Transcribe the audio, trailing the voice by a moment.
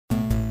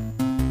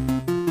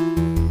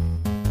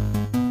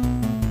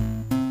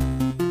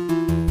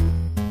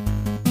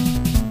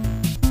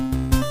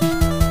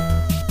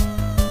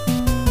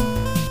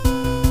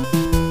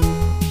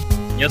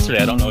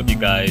yesterday, I don't know if you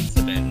guys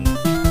have been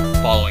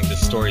following the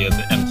story of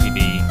the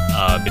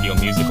MTV Video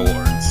Music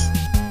Awards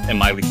and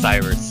Miley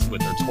Cyrus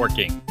with her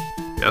twerking.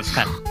 Yes. It's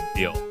kind of a big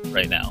deal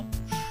right now.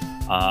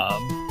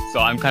 So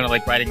I'm kind of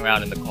like riding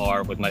around in the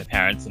car with my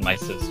parents and my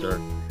sister.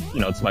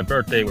 You know, it's my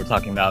birthday. We're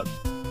talking about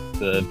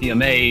the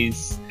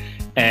VMAs.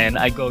 And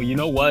I go, you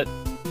know what?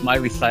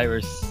 Miley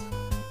Cyrus,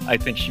 I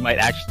think she might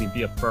actually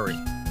be a furry.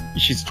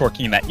 She's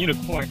twerking in that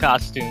unicorn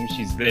costume.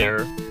 She's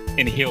there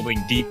inhaling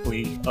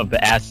deeply of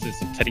the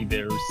asses of teddy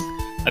bears.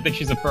 I think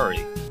she's a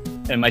furry.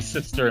 And my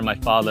sister and my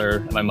father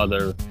and my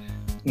mother,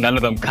 none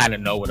of them kind of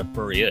know what a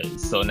furry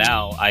is. So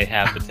now I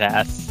have the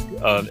task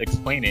of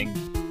explaining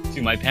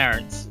to my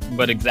parents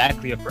what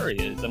exactly a furry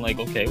is. I'm like,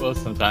 okay, well,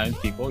 sometimes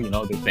people, you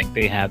know, they think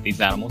they have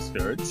these animal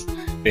spirits.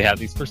 They have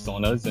these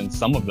personas, and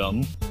some of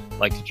them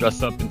like to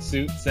dress up in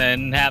suits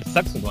and have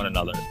sex with one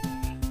another.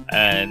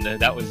 And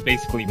that was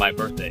basically my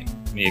birthday,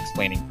 me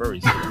explaining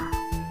furries to them.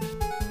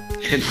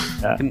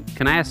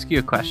 Can I ask you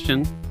a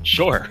question?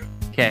 Sure.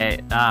 Okay.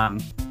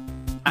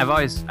 I've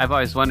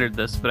always wondered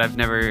this, but I've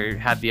never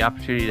had the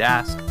opportunity to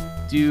ask.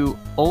 Do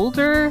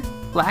older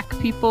black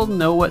people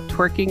know what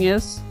twerking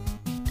is?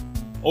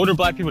 Older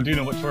black people do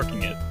know what twerking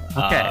is.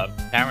 Okay.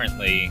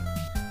 Apparently,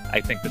 I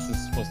think this is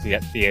supposed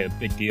to be a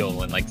big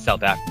deal in like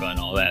South Africa and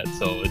all that.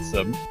 So it's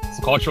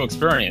a cultural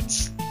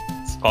experience.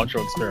 It's a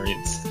cultural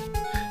experience.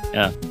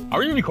 Yeah. Are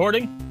we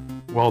recording?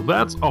 Well,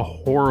 that's a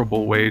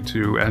horrible way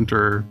to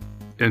enter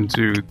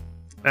into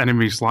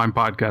Enemy Slime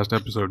Podcast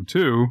episode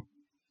 2,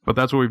 but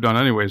that's what we've done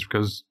anyways,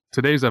 because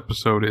today's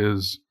episode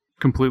is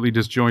completely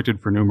disjointed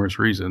for numerous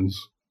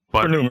reasons.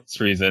 For numerous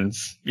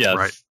reasons, yes.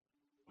 Right.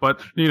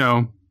 But, you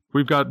know,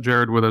 we've got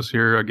Jared with us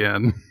here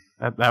again.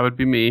 That would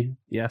be me,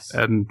 yes.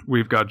 And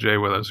we've got Jay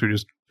with us, who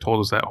just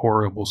told us that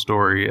horrible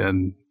story.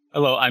 And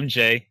hello, I'm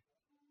Jay.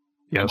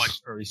 Yes. I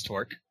watch furries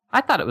twerk. I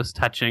thought it was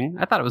touching.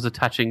 I thought it was a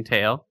touching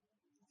tale.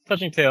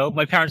 Touching tale.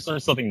 My parents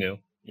learned something new.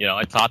 You know,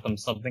 I taught them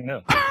something new.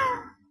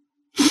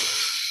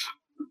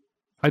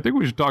 I think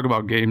we should talk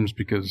about games,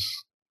 because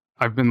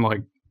I've been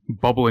like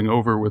bubbling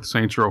over with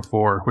Saints Row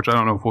 4, which I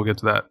don't know if we'll get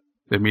to that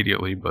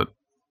immediately, but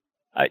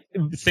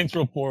Saints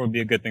Row 4 would be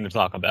a good thing to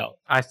talk about.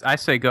 I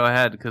say go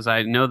ahead, because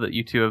I know that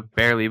you two have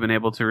barely been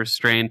able to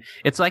restrain.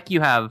 It's like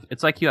you have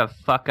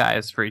fuck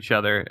eyes for each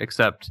other,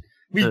 except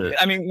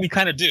we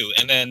kind of do.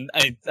 And then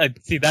I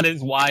see that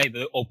is why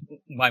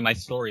my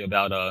story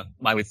about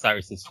Miley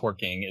Cyrus's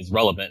twerking is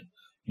relevant,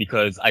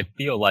 because I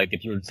feel like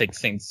if you were to take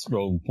Saints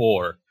Row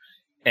 4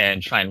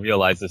 and try and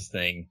realize this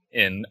thing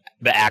in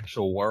the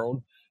actual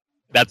world,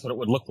 that's what it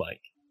would look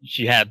like.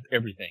 She had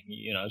everything,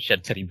 you know, she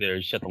had teddy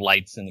bears, she had the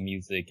lights and the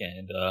music,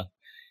 and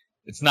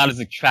it's not as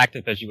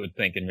attractive as you would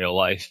think in real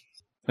life.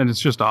 And it's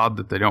just odd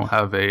that they don't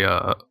have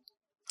a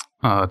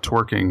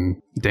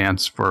twerking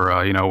dance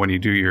for, you know, when you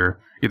do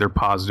your either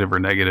positive or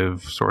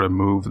negative sort of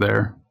move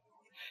there.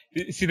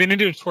 See, they didn't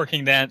do a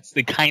twerking dance.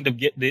 They kind of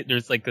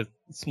there's like a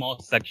small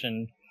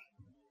section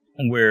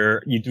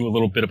where you do a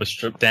little bit of a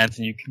strip dance,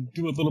 and you can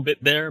do a little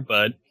bit there,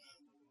 but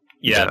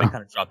yeah. They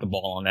kind of dropped the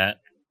ball on that.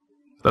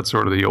 That's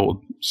sort of the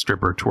old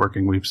stripper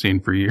twerking we've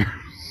seen for years.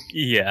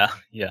 Yeah.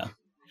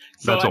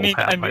 So that's old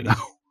hat by now.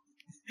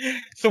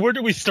 So where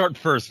do we start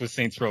first with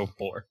Saints Row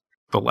 4?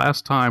 The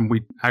last time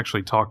we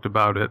actually talked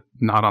about it,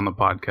 not on the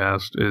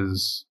podcast,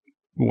 is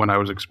when I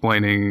was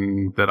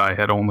explaining that I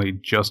had only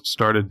just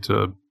started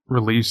to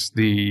release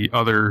the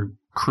other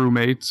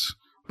crewmates,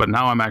 but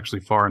now I'm actually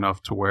far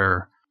enough to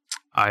where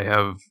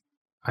I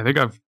think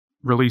I've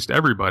released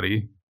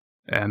everybody,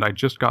 and I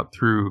just got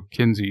through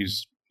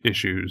Kinsey's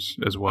issues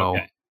as well.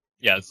 Okay.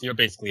 Yeah, so you're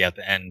basically at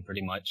the end,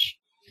 pretty much.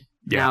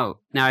 Yeah.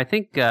 Now I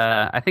think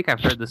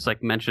I've heard this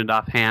like mentioned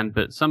offhand,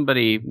 but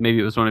somebody, maybe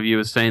it was one of you,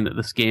 was saying that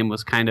this game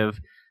was kind of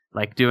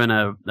like doing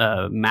a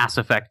Mass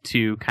Effect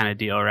 2 kind of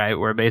deal, right?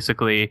 Where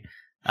basically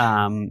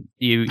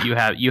you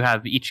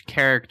have each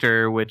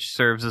character which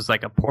serves as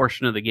like a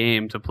portion of the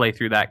game to play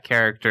through that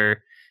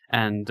character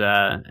and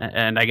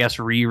I guess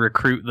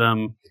re-recruit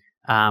them,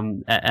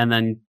 and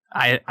then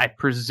I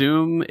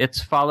presume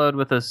it's followed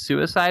with a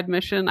suicide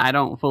mission. I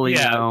don't fully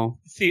know.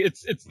 See,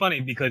 it's funny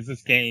because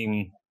this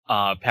game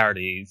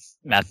parodies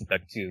Mass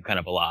Effect 2 kind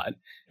of a lot.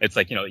 It's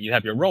like, you know, you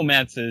have your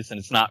romances, and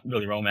it's not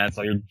really romance.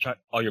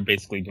 All you're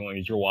basically doing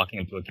is you're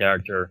walking up to a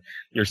character,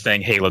 you're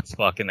saying, "Hey, let's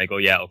fuck," and they go,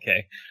 "Yeah,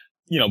 okay."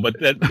 You know, but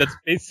that's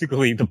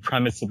basically the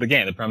premise of the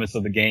game. The premise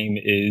of the game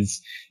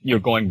is you're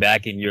going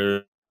back and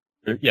you're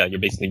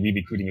basically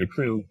re-recruiting your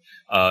crew.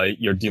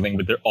 You're dealing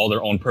with all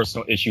their own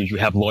personal issues. You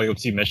have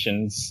loyalty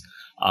missions.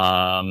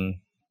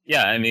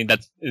 Yeah, I mean,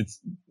 it's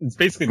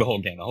basically the whole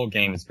game. The whole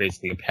game is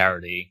basically a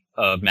parody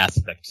of Mass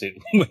Effect 2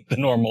 with the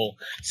normal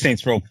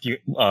Saints Row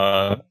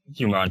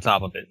humor on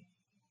top of it.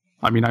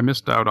 I mean, I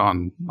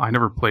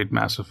never played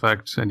Mass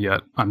Effect, and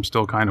yet I'm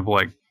still kind of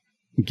like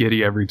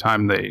giddy every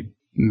time they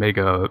make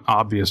a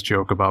obvious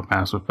joke about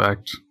Mass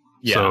Effect.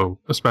 Yeah. So,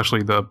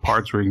 especially the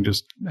parts where you can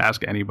just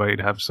ask anybody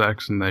to have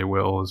sex and they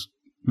will is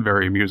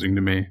very amusing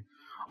to me.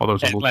 Although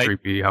it's a little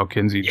creepy how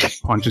Kinsey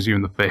punches you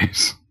in the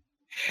face.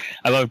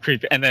 I love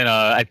creepy. And then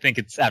I think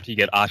it's after you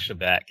get Asha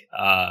back.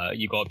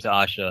 You go up to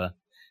Asha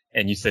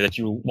and you say that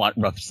you want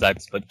rough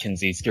sex, but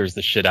Kinsey scares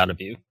the shit out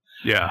of you.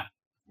 Yeah.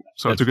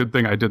 So it's a good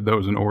thing I did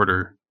those in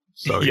order.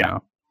 So, you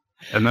know.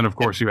 And then, of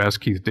course, you ask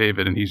Keith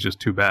David, and he's just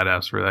too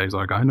badass for that. He's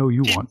like, I know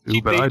you want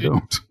to, but I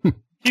don't.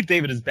 Keith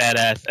David is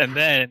badass. And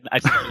then I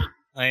started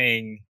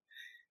playing,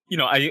 you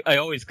know, I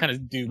always kind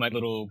of do my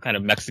little kind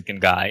of Mexican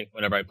guy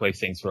whenever I play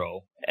Saints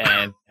Row.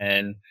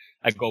 And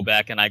I go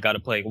back and I got to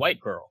play White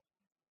Girl,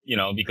 you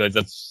know, because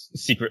that's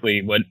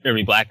secretly what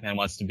every black man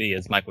wants to be,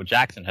 as Michael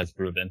Jackson has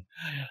proven.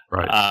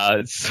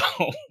 Right. So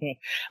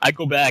I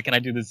go back and I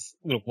do this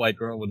little white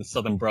girl with a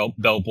Southern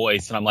Belle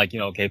voice. And I'm like, you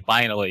know, okay,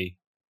 finally,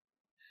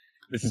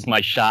 this is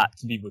my shot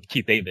to be with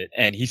Keith David.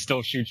 And he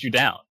still shoots you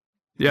down.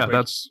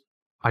 Yeah,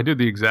 I did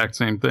the exact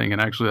same thing.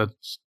 And actually,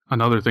 that's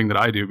another thing that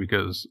I do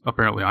because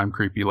apparently I'm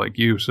creepy like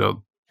you.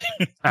 So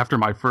after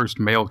my first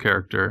male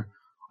character,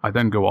 I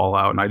then go all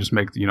out and I just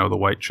make, you know, the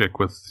white chick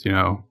with, you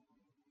know,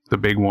 the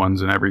big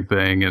ones and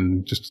everything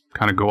and just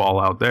kind of go all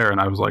out there. And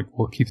I was like,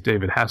 well, Keith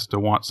David has to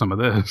want some of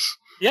this.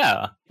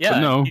 Yeah. But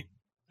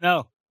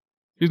no.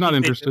 He's not Keith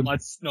interested. David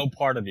wants no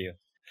part of you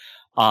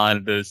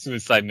on the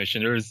suicide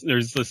mission. There's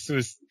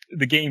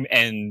the game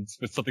ends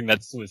with something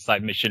that's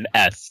suicide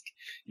mission-esque.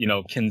 You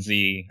know,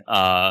 Kinsey,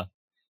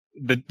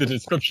 the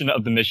description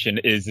of the mission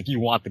is, if you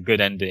want the good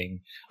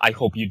ending, I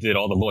hope you did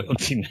all the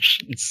loyalty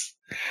missions.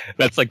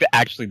 That's like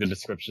actually the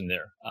description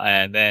there.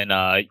 And then,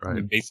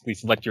 you basically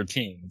select your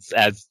teams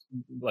as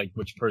like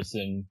which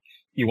person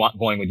you want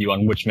going with you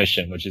on which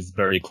mission, which is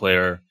very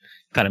clear,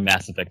 kind of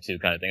Mass Effect 2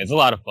 kind of thing. It's a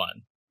lot of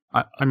fun.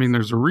 I mean,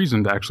 there's a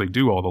reason to actually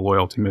do all the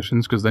loyalty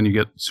missions because then you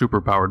get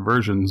super powered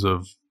versions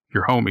of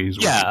your homies,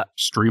 which is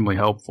extremely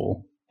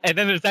helpful. And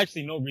then there's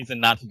actually no reason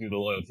not to do the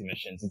loyalty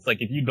missions. It's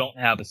like if you don't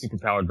have a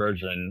superpowered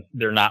version,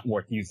 they're not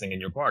worth using in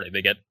your party.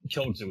 They get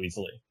killed too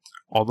easily.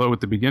 Although at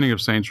the beginning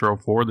of Saints Row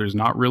 4, there's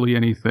not really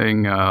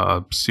anything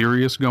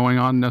serious going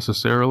on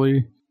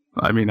necessarily.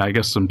 I mean, I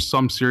guess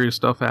some serious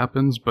stuff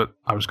happens, but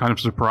I was kind of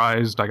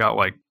surprised. I got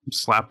like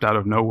slapped out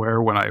of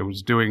nowhere when I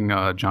was doing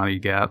Johnny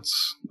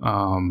Gat's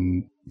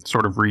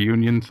sort of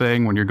reunion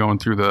thing when you're going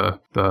through the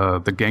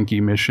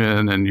Genki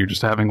mission and you're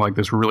just having like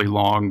this really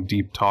long,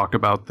 deep talk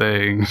about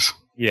things.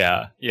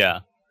 Yeah.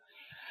 I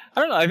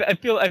don't know. I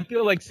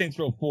feel like Saints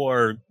Row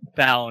 4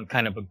 found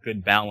kind of a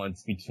good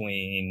balance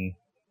between,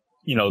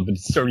 you know, the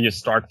serious,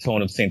 dark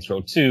tone of Saints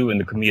Row 2 and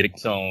the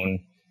comedic tone,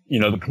 you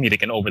know, the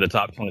comedic and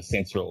over-the-top tone of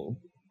Saints Row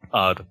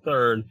the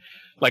third.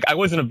 Like, I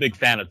wasn't a big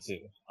fan of 2,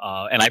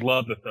 and I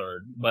love the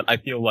third, but I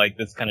feel like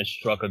this kind of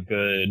struck a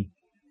good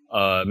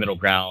middle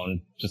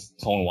ground, just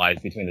tone-wise,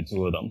 between the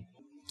two of them.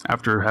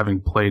 After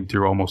having played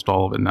through almost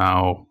all of it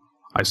now,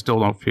 I still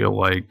don't feel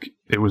like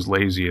it was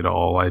lazy at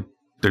all.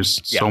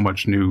 There's so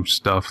much new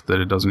stuff that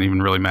it doesn't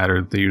even really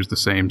matter that they use the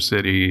same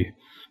city,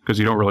 because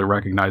you don't really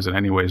recognize it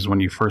anyways when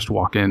you first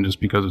walk in,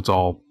 just because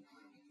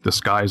the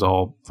sky's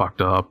all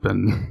fucked up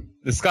and...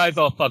 The sky's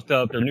all fucked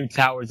up. There are new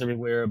towers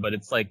everywhere, but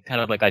it's like,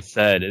 kind of like I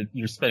said,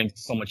 you're spending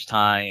so much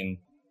time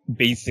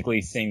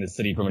basically seeing the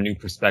city from a new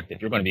perspective.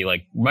 You're going to be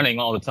like running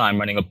all the time,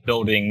 running up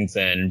buildings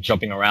and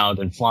jumping around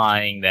and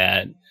flying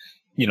that,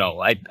 you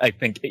know, I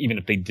think even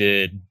if they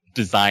did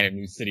design a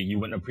new city, you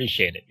wouldn't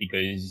appreciate it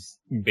because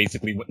you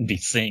basically wouldn't be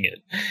seeing it.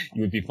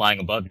 You would be flying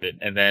above it.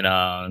 And then,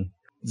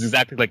 it's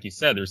exactly like you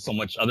said, there's so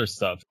much other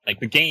stuff. Like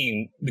the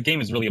game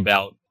is really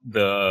about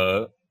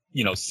the,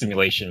 you know,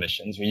 simulation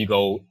missions where you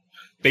go,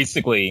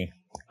 basically,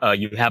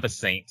 you have a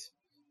saint.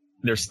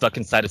 They're stuck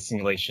inside a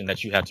simulation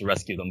that you have to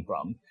rescue them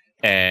from.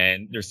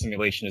 And their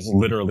simulation is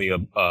literally a,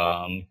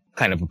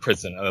 kind of a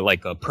prison,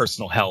 like a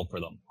personal hell for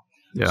them.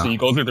 Yeah. So you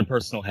go through the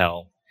personal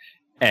hell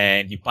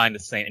and you find the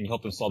saint and you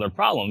help them solve their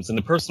problems. And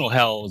the personal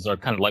hells are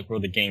kind of like where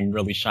the game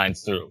really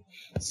shines through.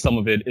 Some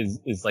of it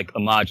is like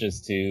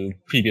homages to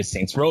previous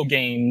Saints Row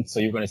games. So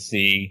you're going to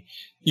see,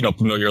 you know,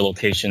 familiar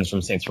locations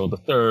from Saints Row the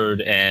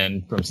Third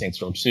and from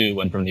Saints Row 2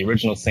 and from the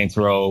original Saints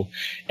Row.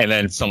 And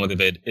then some of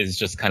it is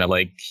just kind of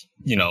like,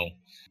 you know,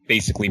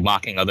 basically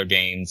mocking other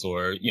games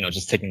or, you know,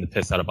 just taking the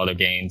piss out of other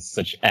games,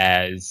 such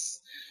as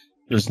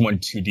there's one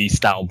 2D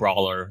style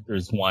brawler.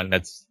 There's one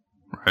that's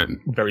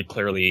very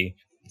clearly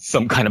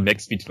some kind of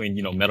mix between,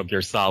 you know, Metal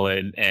Gear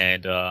Solid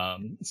and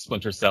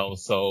Splinter Cell.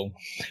 So,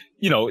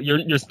 you know,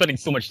 you're spending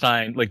so much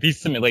time, like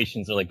these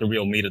simulations are like the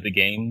real meat of the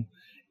game.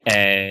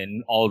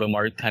 And all of them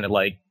are kind of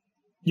like,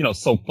 you know,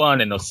 so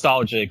fun and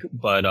nostalgic,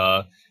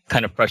 but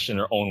kind of fresh in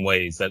their own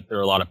ways that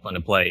they're a lot of fun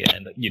to play.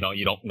 And, you know,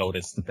 you don't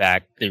notice the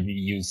fact they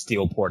use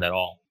Steelport at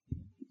all.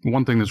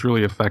 One thing that's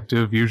really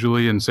effective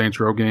usually in Saints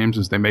Row games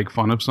is they make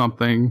fun of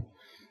something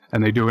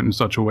and they do it in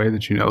such a way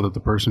that you know that the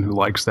person who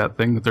likes that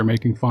thing that they're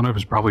making fun of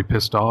is probably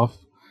pissed off.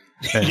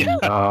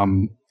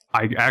 And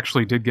I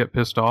actually did get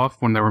pissed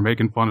off when they were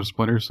making fun of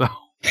Splinter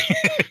Cell.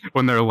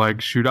 When they're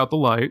like, shoot out the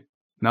light,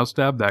 now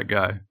stab that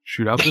guy.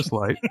 Shoot out this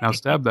light, now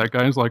stab that guy.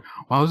 And it's like,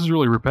 wow, this is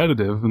really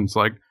repetitive. And it's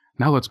like,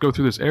 now let's go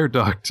through this air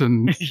duct.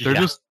 And they're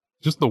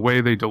just the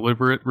way they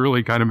deliver it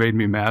really kind of made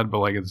me mad. But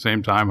like at the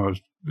same time,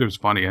 it was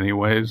funny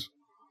anyways.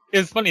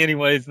 It's funny,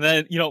 anyways. And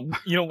then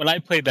when I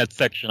played that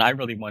section, I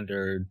really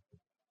wondered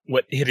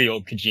what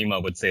Hideo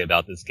Kojima would say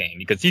about this game,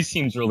 because he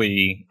seems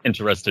really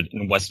interested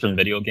in Western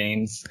video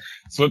games.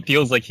 So it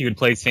feels like he would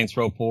play Saints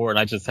Row 4, and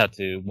I just had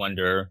to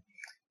wonder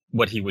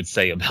what he would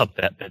say about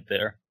that bit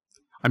there.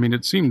 I mean,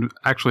 it seemed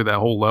actually that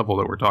whole level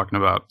that we're talking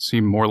about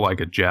seemed more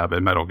like a jab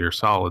at Metal Gear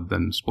Solid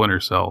than Splinter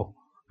Cell,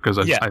 because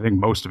I think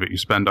most of it you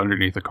spend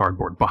underneath a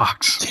cardboard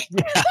box.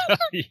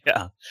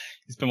 Yeah.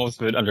 You spend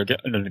most of it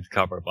underneath the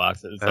cardboard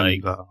box. It's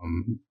and,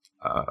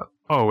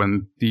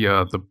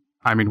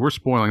 I mean, we're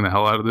spoiling the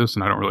hell out of this,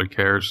 and I don't really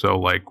care, so,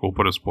 like, we'll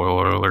put a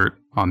spoiler alert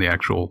on the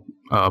actual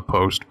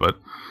post, but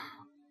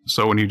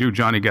so when you do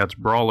Johnny Gat's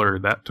Brawler,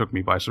 that took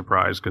me by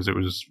surprise, because it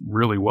was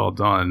really well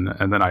done,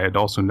 and then I had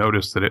also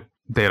noticed that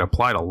they had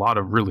applied a lot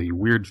of really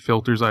weird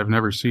filters I've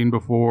never seen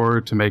before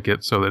to make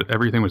it so that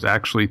everything was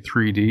actually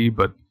 3D,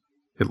 but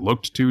it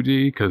looked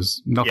 2D,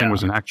 because nothing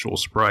was an actual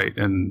sprite,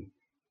 and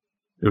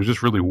it was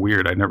just really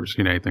weird. I'd never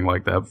seen anything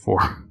like that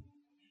before.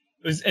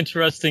 It was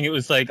interesting. It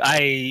was like,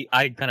 I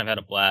kind of had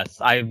a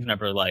blast. I'm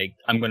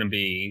going to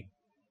be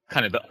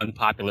kind of the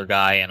unpopular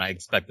guy, and I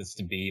expect this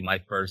to be my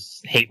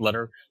first hate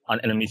letter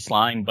on Enemy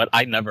Slime, but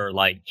I never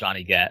liked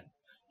Johnny Gat.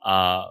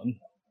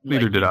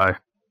 Neither did I.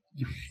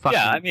 You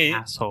fucking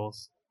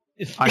assholes.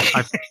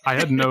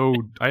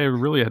 I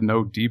really had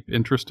no deep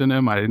interest in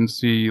him. I didn't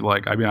see,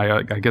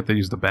 I get that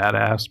he's the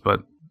badass,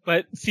 but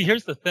see,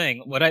 here's the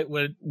thing. What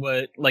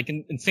like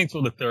in Saints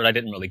Row the Third, I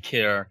didn't really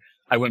care.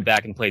 I went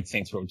back and played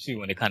Saints Row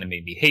 2, and it kind of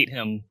made me hate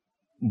him.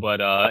 But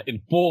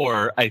in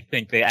 4, I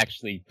think they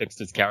actually fixed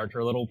his character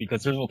a little,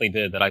 because here's what they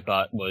did that I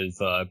thought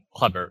was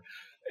clever.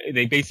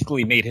 They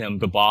basically made him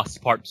the boss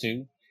part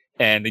 2,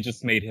 and they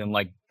just made him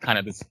like kind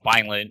of this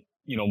violent,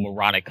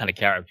 moronic kind of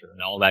character,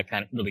 and all that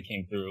kind of really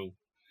came through.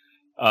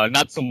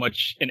 Not so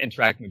much in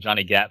interacting with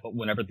Johnny Gat, but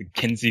whenever the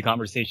Kinsey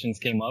conversations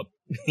came up,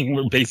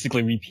 we're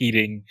basically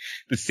repeating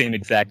the same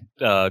exact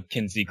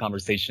Kinsey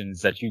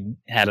conversations that you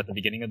had at the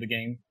beginning of the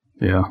game.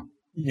 Yeah.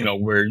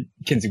 Where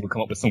Kinsey would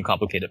come up with some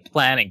complicated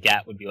plan, and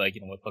Gat would be like,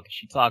 what the fuck is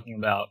she talking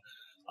about?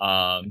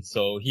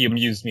 So he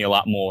amused me a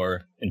lot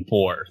more in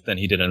 4 than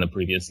he did in the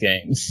previous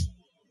games.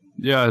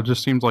 Yeah, it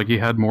just seems like he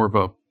had more of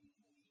a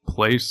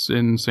place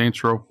in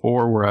Saints Row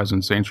 4, whereas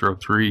in Saints Row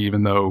 3,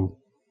 even though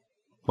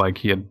like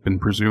he had been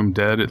presumed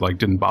dead, it like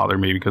didn't bother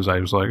me, because I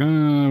was like,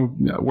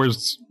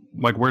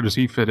 where does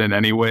he fit in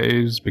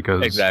anyways?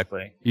 Because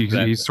exactly.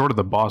 He's sort of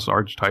the boss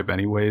archetype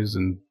anyways,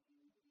 and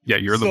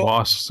you're the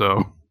boss,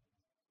 so.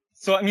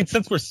 So I mean,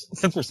 since we're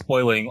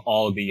spoiling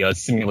all the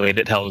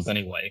simulated hells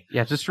anyway.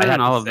 Yeah, just ruin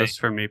all of this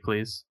for me,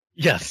 please.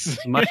 Yes,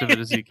 as much of it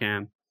as you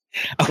can.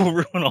 I will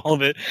ruin all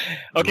of it.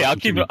 Okay, I'll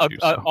keep it.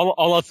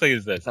 All I'll say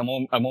is this: I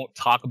won't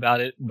talk about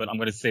it, but I'm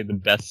going to say the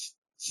best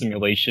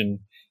simulation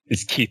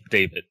is Keith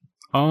David.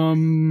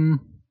 I've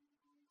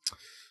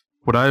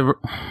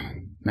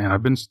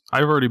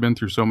already been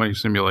through so many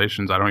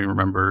simulations. I don't even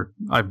remember.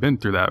 I've been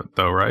through that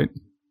though, right?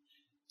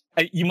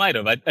 You might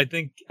have. I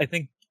think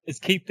it's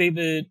Keith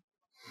David.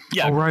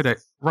 Yeah. Oh,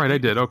 right. I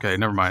did. Okay,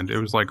 never mind. It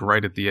was like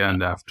right at the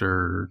end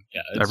after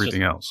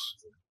everything else.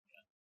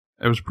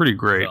 It was pretty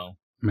great. So,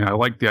 I mean, I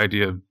like the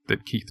idea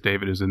that Keith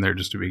David is in there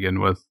just to begin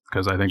with,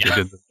 because I think they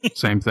did the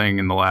same thing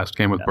in the last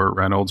game with Burt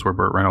Reynolds, where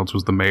Burt Reynolds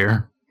was the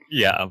mayor.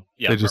 Yeah.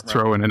 They just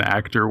throw in an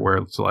actor where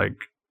it's like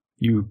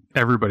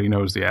everybody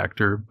knows the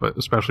actor, but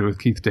especially with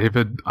Keith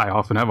David, I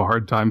often have a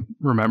hard time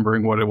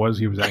remembering what it was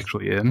he was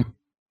actually in.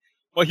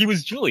 Well, he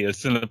was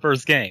Julius in the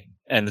first game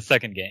and the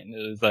second game.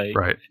 It was like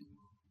right.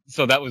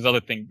 So that was the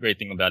other great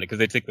thing about it, because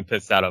they take the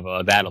piss out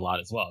of that a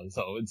lot as well.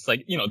 So it's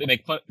like, they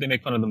make fun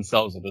of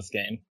themselves with this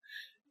game.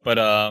 But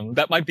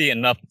that might be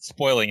enough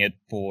spoiling it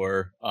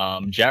for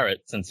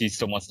Jarrett, since he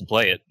still wants to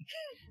play it.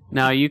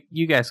 No,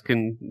 you guys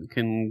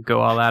can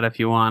go all out if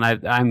you want.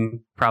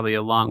 I'm probably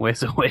a long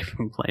ways away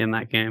from playing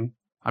that game.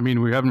 I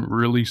mean, we haven't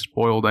really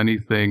spoiled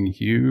anything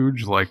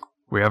huge. Like,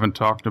 we haven't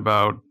talked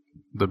about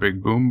the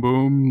big boom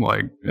boom,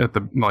 like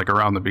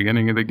around the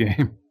beginning of the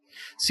game.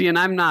 See, and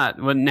I'm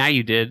not. Well, now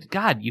you did.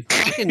 God, you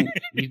fucking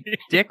you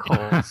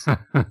dickholes.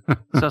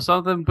 So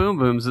something boom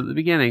booms at the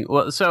beginning.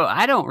 Well, so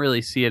I don't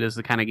really see it as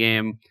the kind of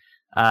game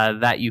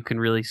that you can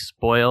really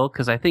spoil,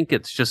 because I think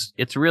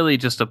it's really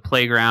just a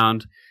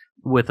playground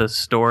with a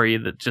story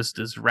that just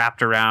is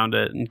wrapped around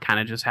it and kind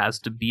of just has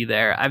to be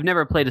there. I've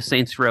never played a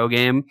Saints Row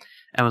game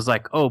and was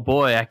like, oh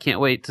boy, I can't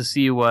wait to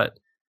see what.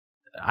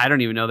 I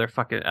don't even know their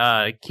fucking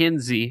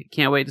Kinsey.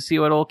 Can't wait to see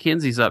what old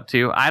Kinsey's up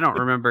to. I don't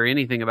remember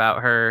anything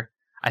about her.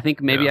 I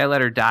think maybe I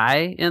let her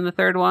die in the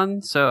third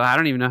one, so I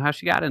don't even know how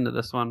she got into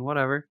this one.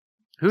 Whatever.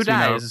 Who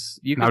dies?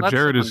 Now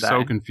Jared is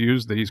so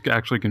confused that he's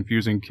actually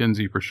confusing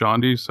Kinsey for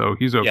Shaundi, so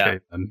he's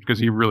okay then, because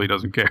he really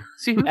doesn't care.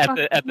 See, who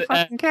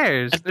fucking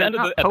cares? They're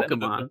not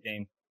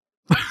Pokemon.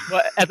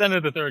 Well, at the end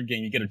of the third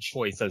game, you get a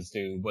choice as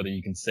to whether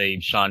you can save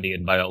Shaundi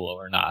and Viola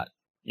or not.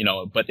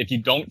 But if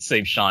you don't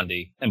save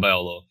Shaundi and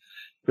Viola,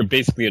 you're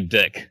basically a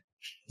dick.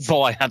 That's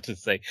all I have to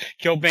say.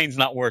 Killbane's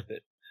not worth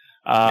it.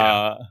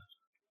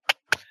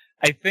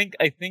 I think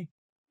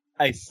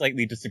I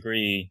slightly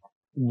disagree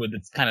with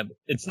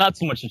it's not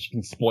so much that you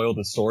can spoil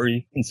the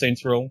story in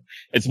Saints Row.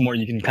 It's more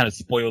you can kind of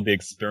spoil the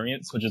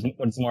experience, which is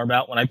what it's more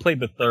about. When I played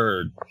the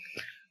third,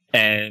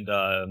 and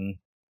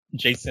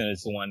Jason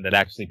is the one that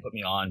actually put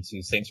me on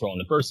to Saints Row in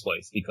the first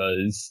place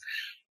because,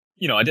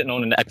 I didn't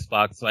own an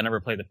Xbox, so I never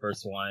played the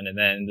first one. And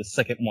then the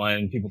second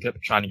one, people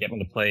kept trying to get me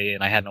to play,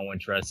 and I had no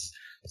interest.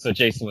 So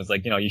Jason was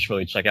like, you should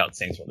really check out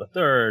Saints Row the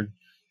third.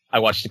 I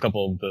watched a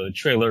couple of the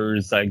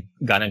trailers. I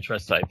got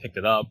interested. I picked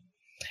it up.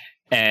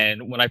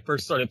 And when I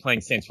first started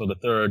playing Saints Row the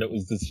third, it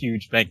was this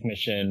huge bank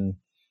mission.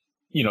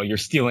 You're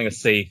stealing a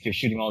safe. You're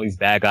shooting all these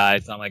bad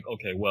guys. And I'm like,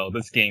 okay, well,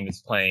 this game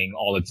is playing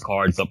all its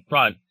cards up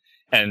front.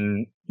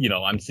 And,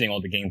 I'm seeing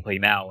all the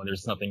gameplay now, and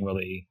there's nothing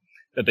really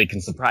that they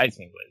can surprise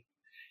me with.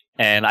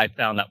 And I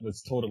found that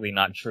was totally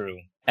not true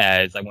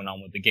as I went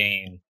on with the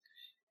game.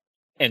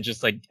 And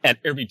just like at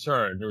every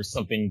turn, there was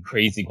something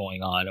crazy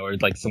going on, or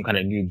like some kind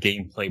of new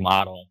gameplay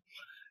model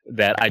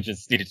that I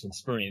just needed to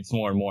experience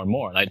more and more and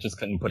more. And I just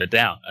couldn't put it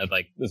down. I was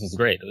like, this is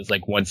great. It was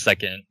like 1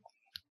 second,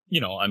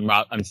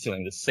 I'm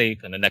stealing the safe,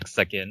 and the next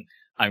second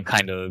I'm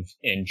kind of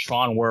in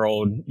Tron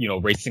world,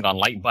 racing on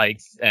light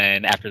bikes.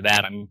 And after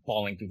that, I'm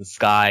falling through the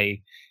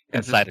sky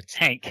inside a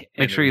tank.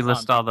 Make sure you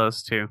list all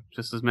those too.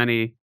 Just as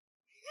many.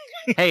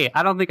 Hey,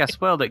 I don't think I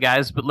spoiled it,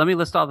 guys, but let me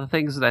list all the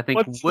things that I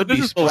think would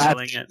be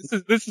spoiling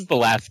it. This is the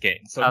last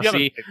game. So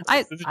see,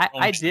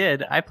 I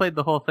did. I played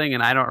the whole thing,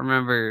 and I don't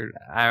remember.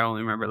 I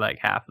only remember like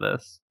half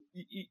this.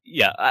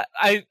 Yeah,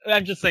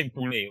 I'm just saying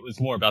for me, it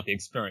was more about the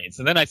experience.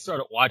 And then I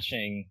started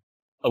watching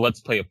a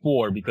Let's Play of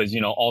 4 because,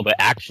 all the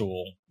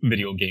actual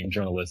video game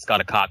journalists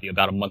got a copy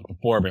about a month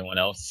before everyone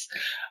else.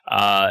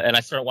 And I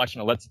started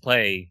watching a Let's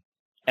Play,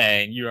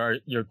 and you're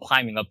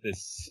climbing up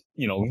this,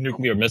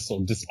 nuclear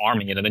missile,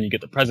 disarming it, and then you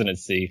get the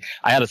presidency.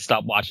 I had to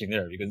stop watching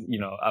there because,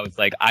 I was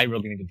like, I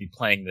really need to be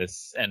playing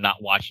this and not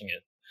watching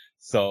it.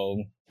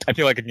 So I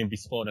feel like it can be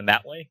spoiled in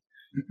that way.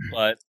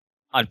 But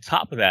on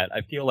top of that,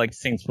 I feel like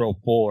Saints Row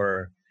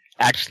 4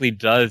 actually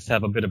does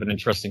have a bit of an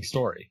interesting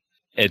story.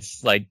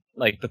 It's like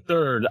the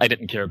third, I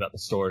didn't care about the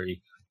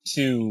story.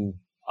 2,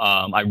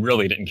 I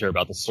really didn't care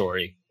about the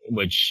story,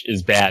 which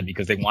is bad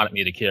because they wanted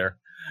me to care.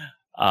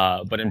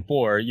 But in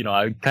 4,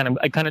 I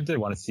kind of did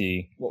want to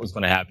see what was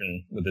going to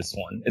happen with this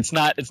one. It's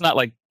not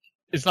like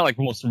the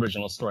most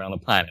original story on the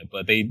planet,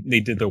 but they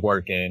did their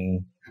work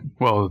in.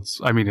 Well, it's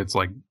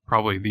like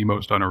probably the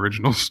most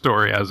unoriginal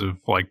story as of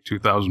like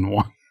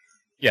 2001.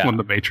 Yeah. When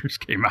The Matrix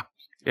came out.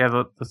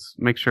 Yeah, let's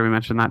make sure we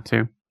mention that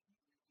too.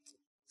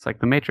 It's like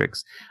The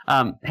Matrix.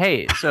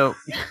 Hey, so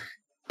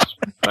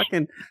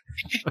fucking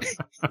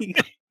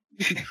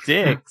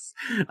dicks.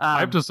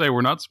 I have to say,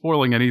 we're not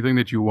spoiling anything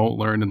that you won't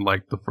learn in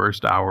like the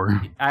first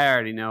hour. I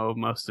already know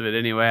most of it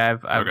anyway.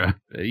 Okay.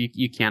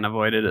 You can't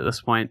avoid it at this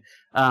point.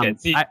 I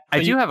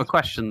do have a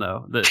question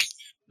though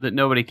that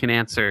nobody can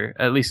answer.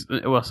 At least,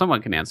 well,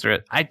 someone can answer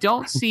it. I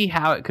don't see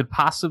how it could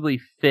possibly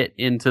fit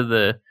into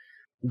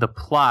the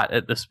plot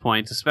at this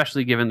point,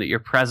 especially given that you're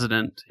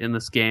president in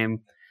this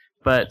game.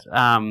 But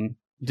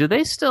do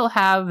they still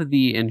have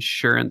the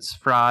insurance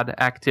fraud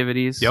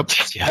activities? Yep.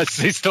 Yes,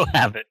 they still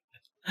have it.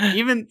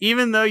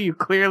 Even though you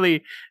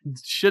clearly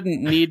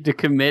shouldn't need to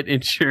commit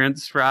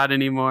insurance fraud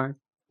anymore.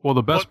 Well,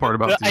 the best part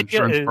about the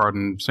insurance fraud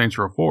in Saints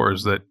Row 4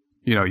 is that,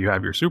 you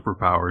have your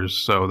superpowers,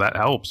 so that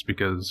helps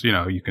because,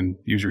 you can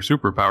use your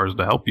superpowers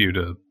to help you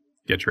to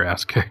get your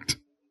ass kicked.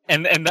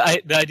 And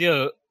the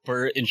idea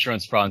for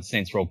insurance fraud in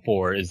Saints Row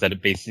 4 is that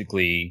it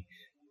basically,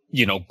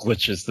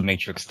 glitches the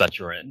matrix that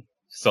you're in.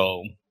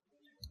 So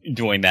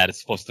doing that is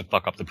supposed to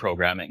fuck up the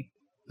programming.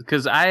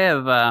 Because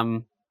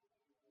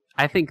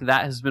I think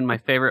that has been my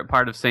favorite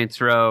part of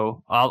Saints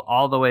Row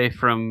all the way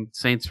from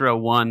Saints Row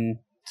 1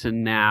 to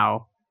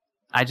now.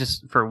 I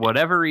just, for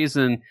whatever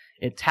reason,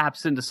 it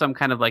taps into some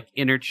kind of like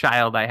inner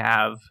child I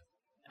have,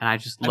 and I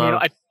just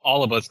love.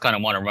 All of us kind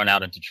of want to run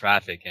out into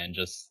traffic and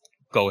just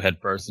go head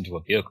first into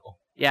a vehicle.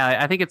 Yeah,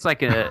 I think it's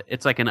like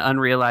an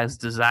unrealized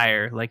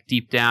desire, like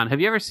deep down. Have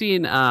you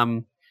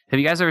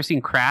guys ever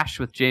seen Crash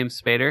with James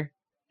Spader?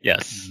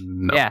 Yes.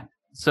 No. Yeah.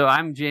 So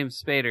I'm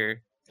James Spader,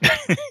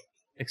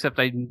 except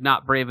I'm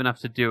not brave enough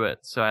to do it.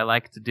 So I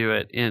like to do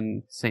it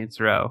in Saints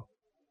Row.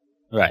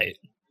 Right.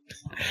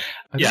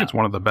 I think it's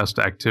one of the best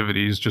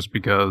activities just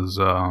because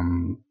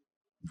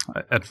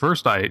at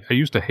first I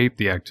used to hate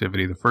the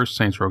activity. The first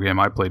Saints Row game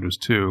I played was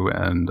 2,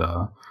 and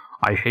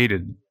I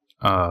hated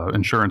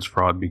insurance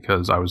fraud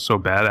because I was so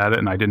bad at it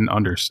and I didn't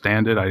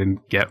understand it. I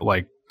didn't get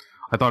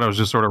I thought I was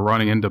just sort of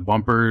running into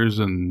bumpers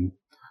and,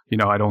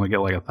 I'd only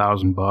get like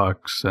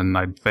 $1,000 and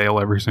I'd fail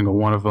every single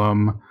one of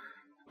them.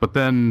 But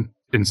then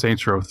in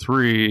Saints Row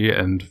 3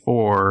 and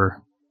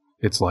 4,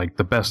 it's like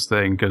the best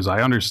thing because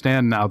I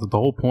understand now that the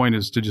whole point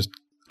is to just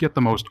get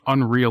the most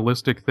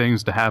unrealistic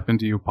things to happen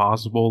to you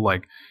possible.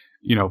 Like,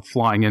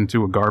 flying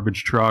into a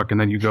garbage truck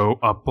and then you go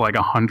up like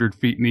 100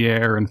 feet in the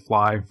air and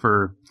fly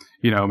for,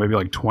 maybe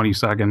like 20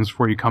 seconds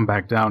before you come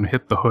back down,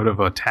 hit the hood of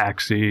a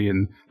taxi,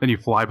 and then you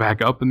fly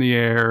back up in the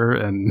air.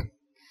 And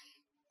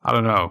I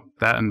don't know,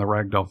 that and the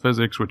ragdoll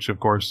physics, which of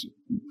course,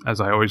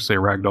 as I always say,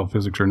 ragdoll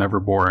physics are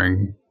never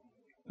boring.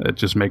 it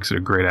just makes it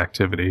a great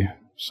activity.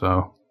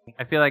 So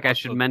I feel like I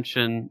should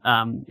mention,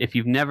 if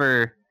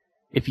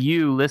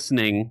you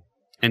listening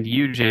and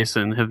you,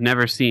 Jason, have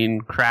never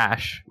seen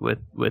Crash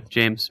with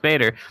James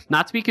Spader,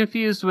 not to be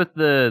confused with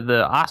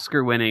the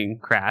Oscar-winning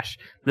Crash,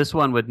 this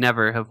one would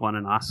never have won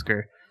an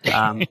Oscar.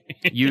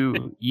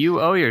 You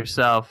owe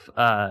yourself,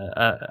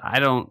 I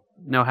don't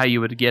know how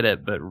you would get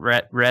it, but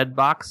red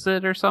box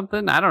it or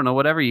something. I don't know,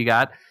 whatever you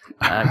got.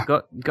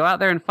 Go out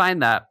there and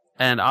find that.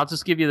 And I'll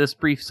just give you this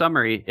brief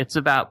summary. It's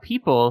about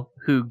people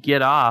who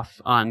get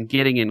off on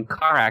getting in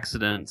car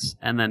accidents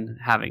and then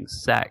having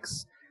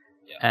sex,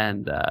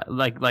 and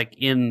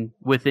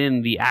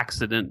within the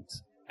accident.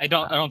 I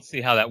don't see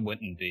how that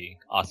wouldn't be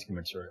Oscar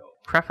material.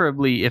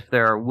 Preferably if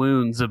there are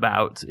wounds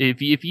about.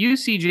 If you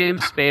see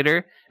James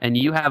Spader and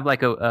you have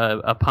like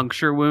a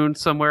puncture wound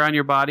somewhere on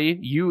your body,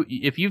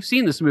 if you've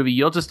seen this movie,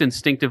 you'll just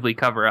instinctively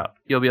cover up.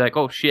 You'll be like,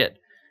 oh shit.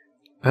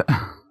 All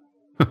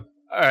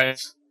right.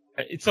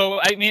 So,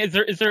 I mean,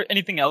 is there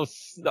anything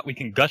else that we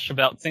can gush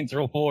about Saints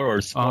Row 4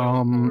 or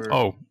spoil?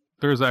 Oh,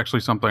 there's actually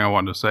something I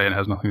wanted to say, and it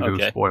has nothing to do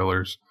with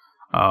spoilers.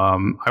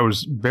 I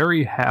was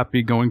very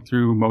happy going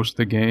through most of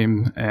the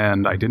game,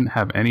 and I didn't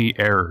have any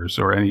errors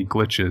or any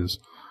glitches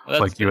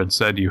like you had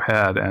said you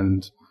had.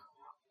 And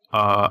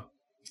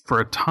for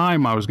a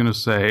time, I was going to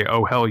say,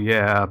 oh, hell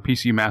yeah,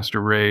 PC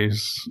Master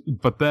Race.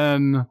 But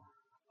then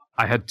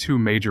I had two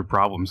major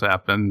problems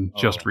happen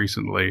just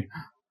recently.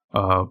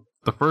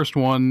 The first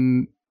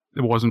one,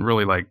 it wasn't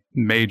really like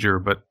major,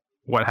 but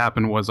what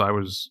happened was I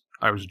was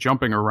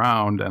jumping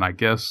around, and I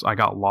guess I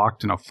got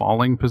locked in a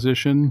falling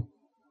position.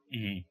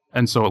 Mm-hmm.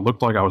 And so it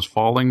looked like I was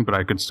falling, but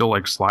I could still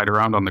like slide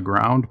around on the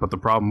ground. But the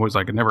problem was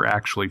I could never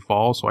actually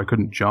fall, so I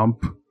couldn't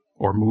jump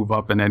or move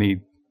up on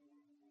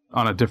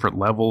a different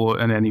level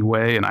in any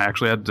way. And I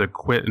actually had to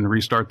quit and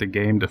restart the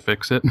game to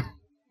fix it.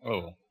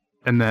 Oh.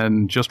 And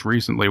then just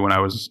recently, when I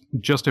was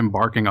just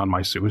embarking on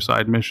my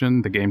suicide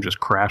mission, the game just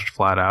crashed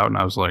flat out, and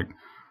I was like,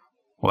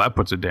 well, that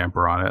puts a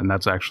damper on it, and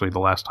that's actually the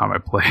last time I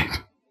played.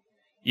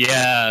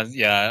 Yeah,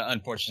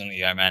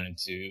 unfortunately, I ran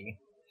into,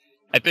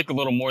 I think, a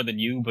little more than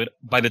you, but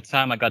by the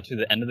time I got to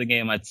the end of the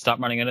game, I'd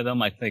stopped running into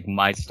them. I think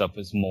my stuff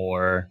was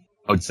more,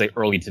 I would say,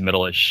 early to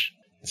middle-ish.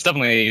 It's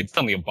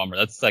definitely a bummer.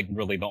 That's like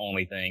really the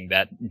only thing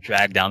that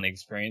dragged down the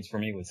experience for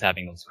me, was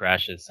having those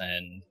crashes.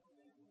 And,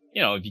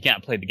 you know, if you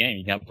can't play the game,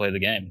 you can't play the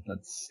game.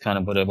 That's kind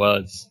of what it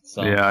was.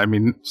 So. Yeah, I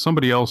mean,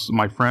 somebody else,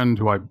 my friend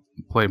who I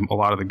play a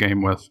lot of the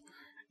game with,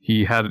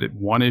 he had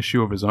one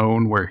issue of his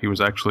own where he was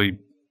actually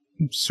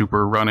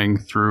super running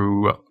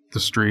through the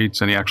streets,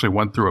 and he actually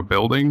went through a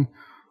building.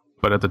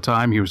 But at the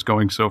time, he was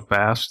going so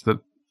fast that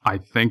I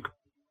think,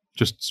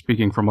 just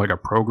speaking from like a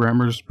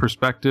programmer's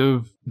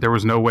perspective, there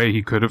was no way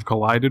he could have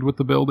collided with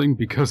the building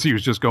because he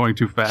was just going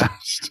too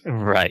fast.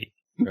 Right.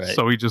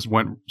 So he just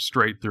went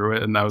straight through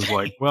it, and I was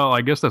like, well, I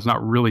guess that's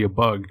not really a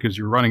bug because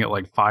you're running at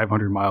like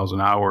 500 miles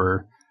an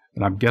hour,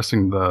 and I'm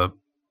guessing the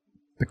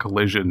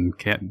collision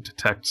can't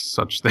detect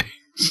such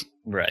things.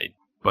 Right.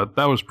 But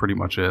that was pretty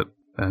much it.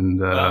 And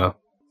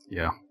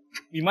yeah.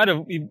 We might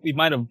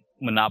have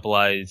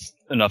monopolized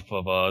enough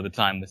of the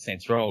time with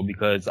Saints Row,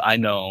 because I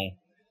know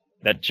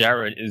that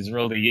Jared is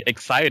really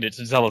excited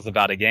to tell us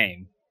about a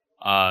game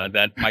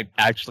that might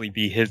actually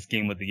be his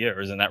game of the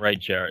year. Isn't that right,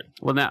 Jared?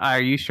 Well, now,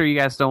 are you sure you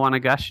guys don't want to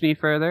gush any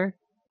further?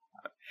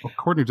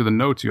 According to the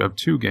notes, you have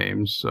two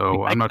games,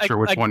 so I'm not sure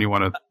which one you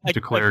want to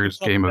declare as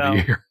game of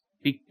the year.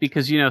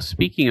 Because, you know,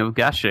 speaking of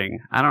gushing,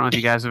 I don't know if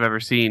you guys have ever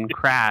seen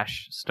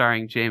Crash,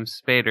 starring James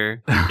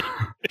Spader,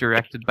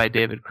 directed by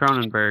David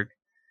Cronenberg,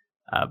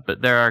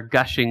 but there are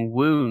gushing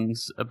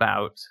wounds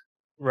about.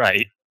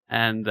 Right.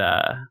 And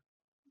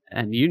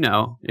you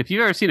know, if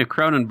you've ever seen a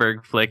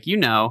Cronenberg flick, you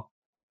know.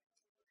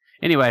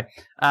 Anyway,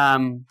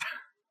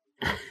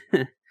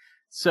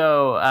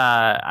 so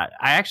I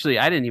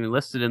didn't even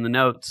list it in the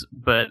notes,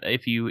 but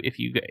if you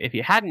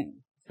hadn't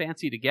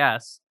fancied a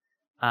guess,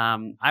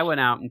 I went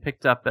out and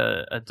picked up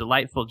a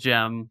delightful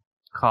gem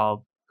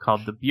called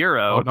the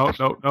Bureau.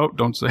 Oh, no,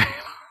 don't say.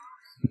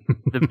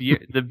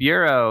 The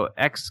Bureau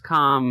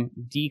XCOM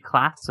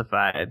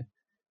Declassified.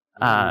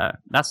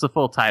 That's the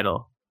full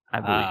title, I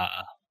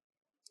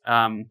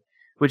believe.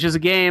 Which is a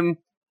game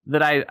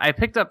that I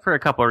picked up for a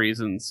couple of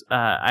reasons.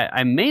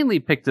 I mainly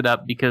picked it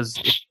up because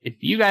if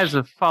you guys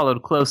have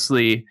followed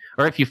closely,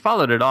 or if you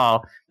followed at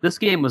all, this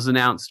game was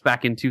announced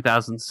back in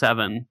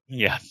 2007.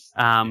 Yes.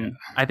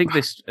 I think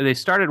they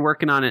started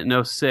working on it in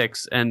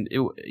 2006, and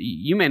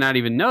you may not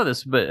even know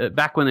this, but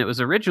back when it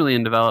was originally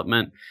in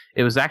development,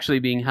 it was actually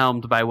being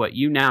helmed by what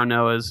you now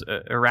know as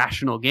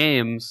Irrational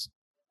Games,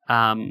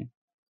 and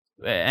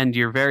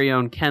your very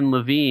own Ken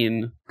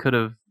Levine could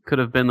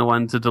have been the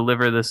one to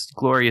deliver this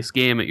glorious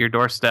game at your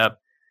doorstep.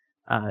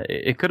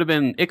 It could have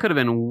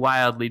been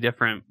wildly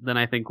different than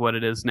I think what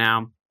it is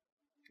now.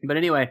 But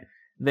anyway,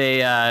 they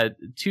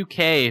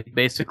 2K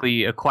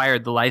basically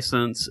acquired the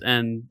license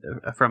and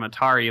from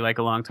Atari like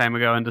a long time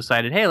ago and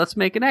decided, hey, let's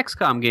make an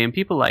XCOM game.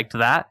 People liked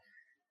that,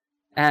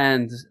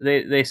 and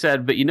they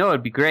said, but you know,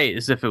 it'd be great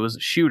is if it was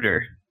a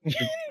shooter.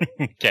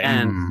 Okay.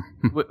 And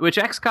which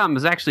XCOM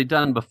has actually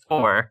done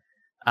before.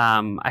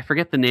 I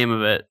forget the name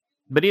of it.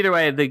 But either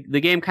way, the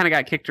game kind of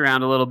got kicked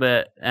around a little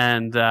bit,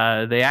 and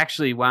they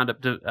actually wound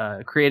up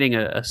creating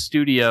a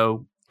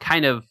studio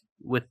kind of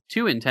with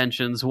two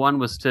intentions. One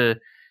was to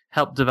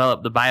help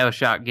develop the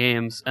BioShock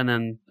games, and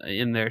then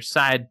in their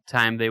side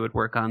time, they would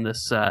work on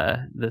this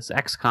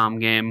XCOM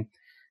game.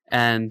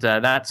 And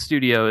that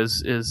studio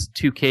is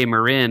 2K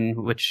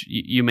Marin, which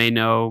you may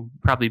know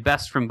probably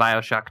best from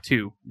BioShock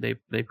 2.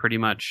 They pretty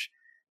much,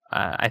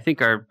 I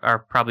think,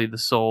 are probably the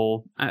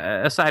sole,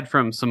 aside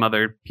from some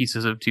other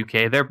pieces of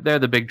 2K. They're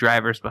the big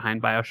drivers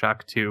behind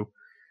BioShock 2.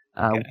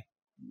 Okay.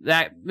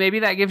 That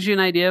gives you an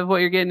idea of what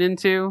you're getting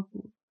into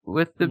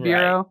with the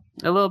Bureau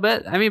a little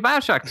bit. I mean,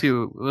 BioShock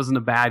 2 wasn't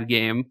a bad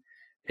game.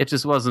 It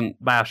just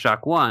wasn't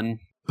BioShock 1.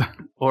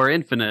 Or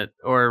Infinite,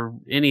 or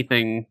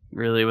anything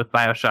really with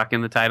BioShock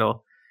in the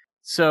title.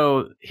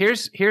 So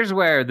here's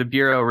where the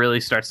Bureau really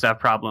starts to have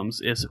problems,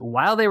 is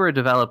while they were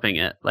developing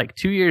it, like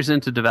 2 years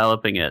into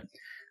developing it,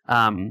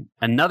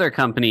 another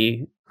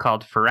company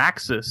called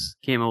Firaxis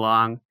came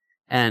along,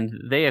 and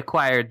they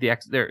acquired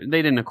they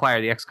didn't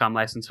acquire the XCOM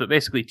license, but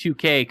basically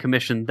 2K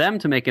commissioned them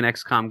to make an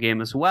XCOM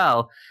game as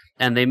well.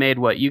 And they made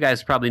what you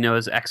guys probably know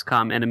as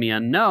XCOM Enemy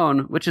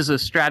Unknown, which is a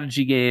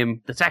strategy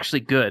game that's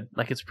actually good.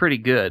 Like, it's pretty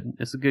good.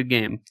 It's a good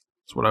game.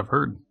 That's what I've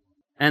heard.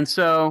 And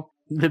so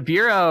the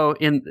Bureau,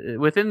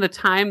 within the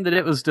time that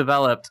it was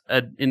developed,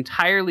 an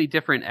entirely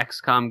different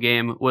XCOM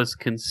game was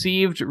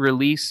conceived,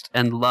 released,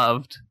 and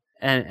loved.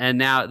 And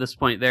now at this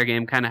point, their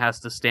game kind of has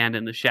to stand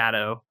in the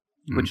shadow,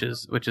 which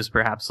is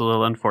perhaps a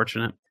little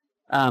unfortunate.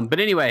 But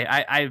anyway,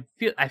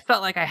 I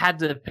felt like I had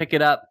to pick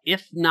it up,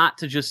 if not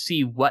to just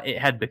see what it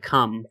had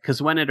become.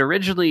 Because when it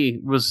originally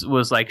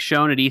was like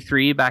shown at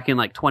E3 back in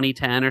like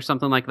 2010 or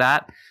something like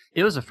that,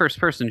 it was a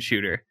first-person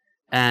shooter,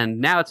 and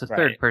now it's a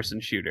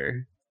third-person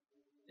shooter.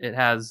 It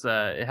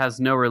has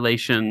no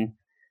relation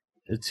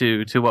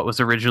to what was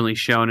originally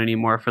shown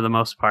anymore for the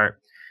most part.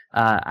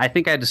 I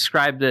think I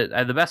described it.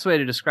 The best way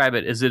to describe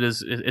it is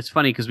it's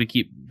funny because we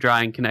keep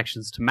drawing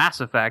connections to Mass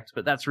Effect,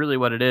 but that's really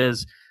what it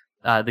is.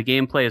 The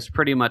gameplay is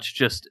pretty much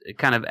just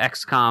kind of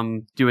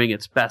XCOM doing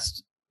its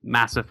best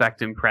Mass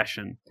Effect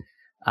impression.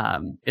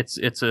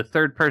 It's a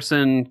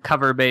third-person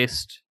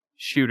cover-based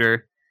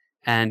shooter,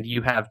 and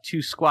you have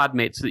two squad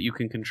mates that you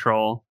can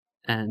control,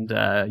 and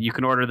you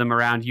can order them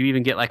around. You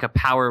even get like a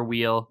power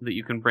wheel that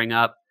you can bring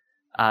up,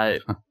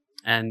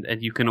 and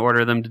you can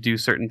order them to do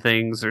certain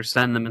things or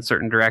send them in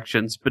certain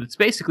directions. But it's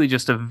basically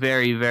just a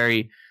very,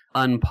 very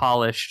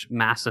unpolished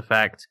Mass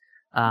Effect.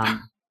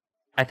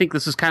 I think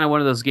this is kind of one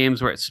of those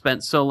games where it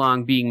spent so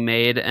long being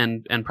made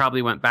and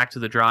probably went back to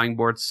the drawing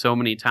board so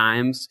many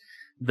times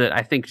that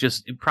I think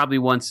just probably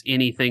once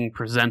anything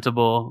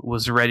presentable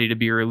was ready to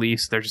be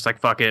released, they're just like,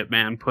 fuck it,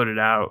 man, put it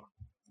out.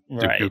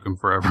 Duke Nukem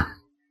Forever.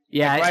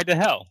 Yeah. Ride to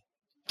hell.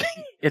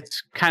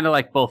 It's kind of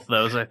like both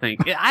those, I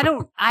think. I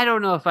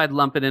don't know if I'd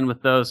lump it in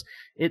with those.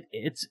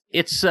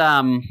 It's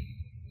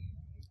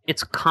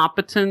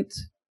competent.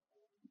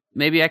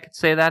 Maybe I could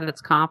say that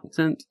it's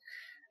competent.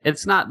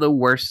 It's not the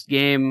worst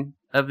game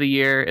of the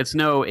year. It's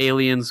no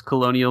Aliens,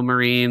 Colonial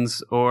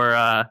Marines,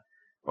 or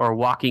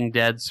Walking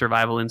Dead,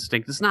 Survival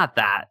Instinct. It's not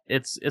that.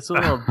 It's a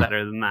little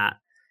better than that.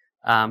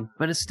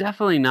 But it's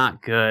definitely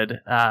not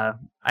good.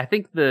 I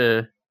think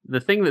the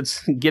thing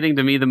that's getting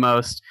to me the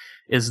most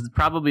is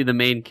probably the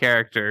main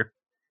character,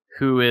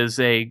 who is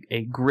a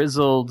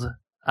grizzled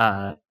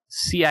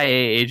CIA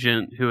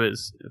agent who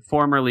is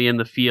formerly in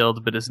the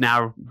field but is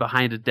now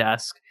behind a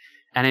desk.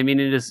 And I mean,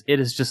 it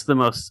is just the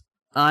most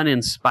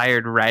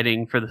uninspired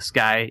writing for this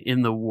guy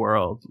in the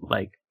world.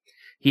 Like,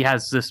 he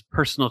has this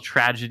personal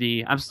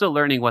tragedy. I'm still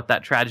learning what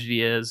that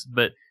tragedy is,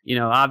 but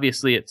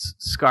obviously it's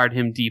scarred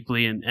him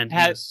deeply. And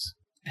has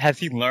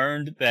he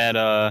learned that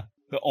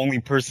the only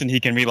person he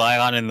can rely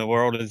on in the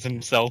world is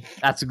himself?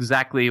 That's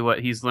exactly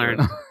what he's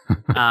learned.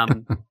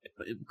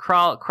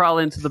 Crawl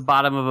into the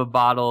bottom of a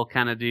bottle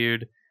kind of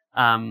dude.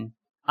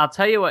 I'll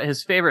tell you what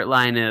his favorite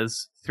line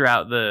is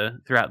throughout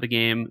the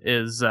game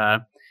is.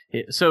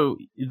 So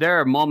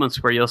there are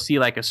moments where you'll see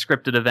like a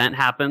scripted event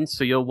happen.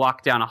 So you'll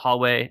walk down a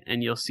hallway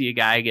and you'll see a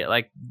guy get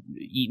like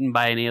eaten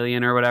by an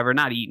alien or whatever.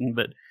 Not eaten,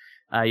 but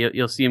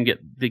you'll see him get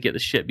the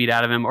shit beat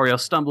out of him. Or you'll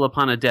stumble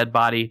upon a dead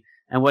body.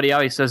 And what he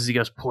always says is he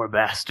goes, "Poor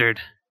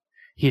bastard.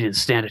 He didn't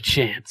stand a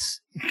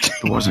chance.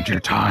 It wasn't your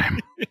time."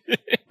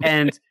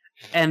 And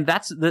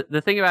that's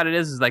the thing about it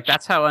is like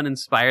that's how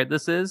uninspired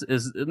this is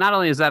not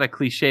only is that a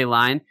cliche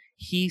line,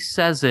 he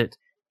says it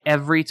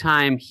every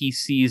time he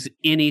sees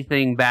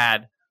anything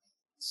bad.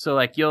 So,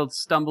 like, you'll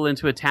stumble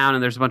into a town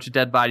and there's a bunch of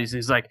dead bodies, and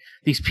he's like,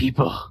 "These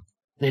people,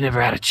 they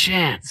never had a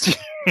chance."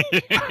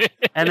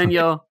 And then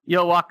you'll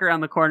walk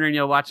around the corner and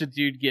you'll watch a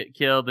dude get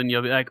killed, and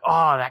you'll be like,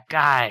 "Oh, that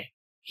guy,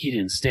 he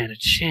didn't stand a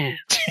chance."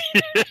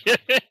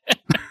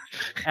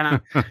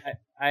 And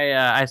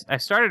I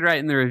started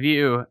writing the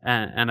review,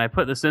 and I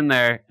put this in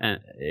there.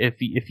 And if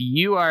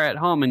you are at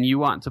home and you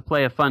want to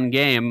play a fun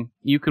game,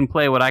 you can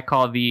play what I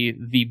call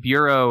the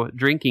Bureau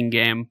drinking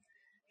game.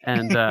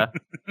 And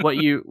what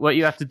you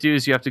have to do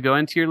is you have to go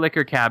into your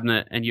liquor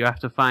cabinet and you have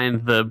to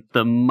find the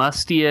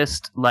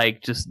mustiest,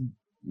 like just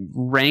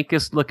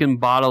rankest looking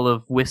bottle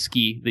of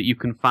whiskey that you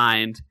can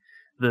find.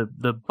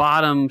 The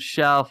bottom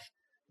shelf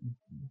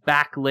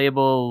back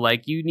label,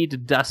 like you need to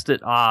dust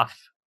it off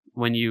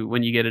when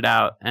you get it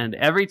out. And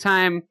every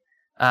time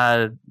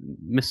Mr.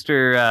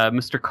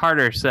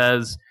 Carter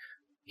says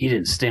he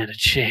didn't stand a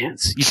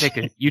chance,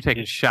 you take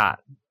a shot.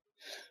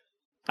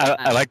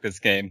 I like this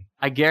game.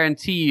 I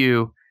guarantee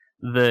you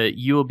that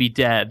you will be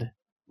dead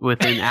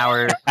within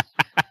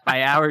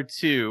by hour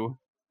 2.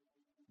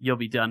 You'll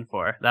be done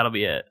for. That'll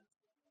be it.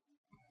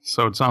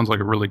 So it sounds like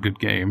a really good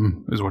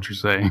game, is what you're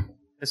saying.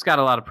 It's got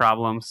a lot of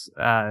problems.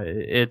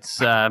 And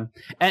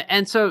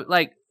so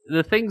like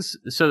the things.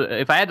 So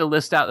if I had to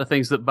list out the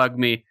things that bug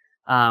me,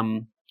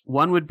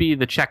 one would be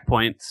the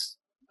checkpoints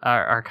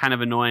are kind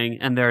of annoying,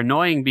 and they're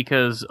annoying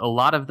because a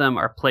lot of them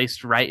are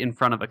placed right in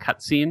front of a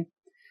cutscene.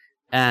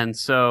 And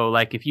so,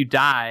 like, if you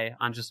die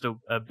on just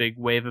a big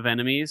wave of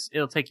enemies,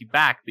 it'll take you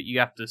back, but you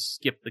have to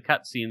skip the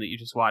cutscene that you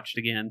just watched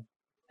again.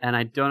 And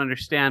I don't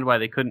understand why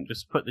they couldn't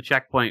just put the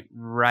checkpoint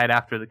right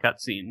after the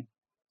cutscene.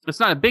 It's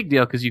not a big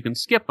deal because you can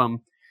skip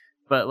them,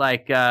 but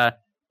like,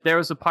 there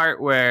was a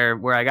part where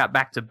I got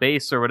back to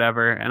base or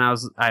whatever, and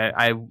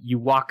you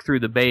walk through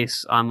the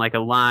base on like a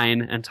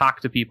line and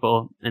talk to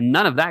people, and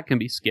none of that can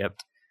be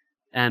skipped.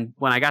 And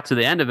when I got to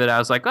the end of it, I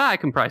was like, I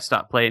can probably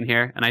stop playing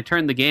here. And I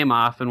turned the game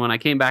off, and when I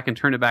came back and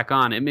turned it back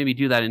on, it made me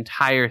do that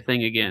entire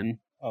thing again.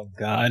 Oh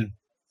God!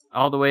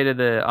 All the way to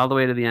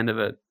the end of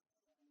it.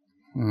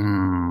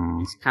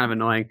 It's kind of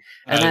annoying.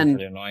 And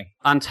then annoying.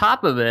 On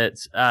top of it,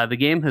 the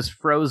game has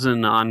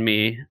frozen on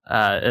me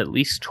at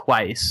least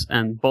twice,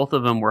 and both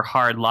of them were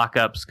hard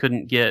lockups.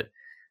 Couldn't get.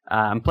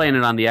 I'm playing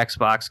it on the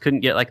Xbox.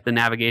 Couldn't get like the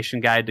navigation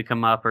guide to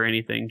come up or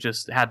anything.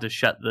 Just had to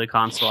shut the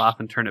console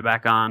off and turn it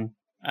back on.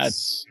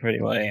 That's pretty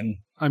lame.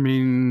 I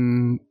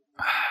mean,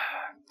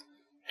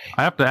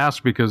 I have to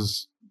ask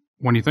because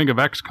when you think of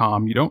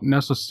XCOM, you don't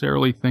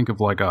necessarily think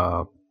of like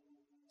a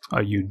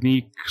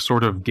unique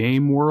sort of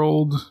game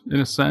world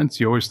in a sense.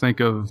 You always think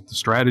of the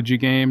strategy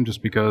game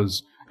just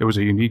because it was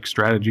a unique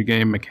strategy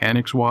game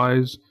mechanics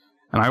wise.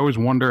 And I always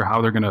wonder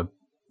how they're going to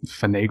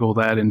finagle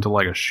that into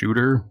like a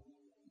shooter.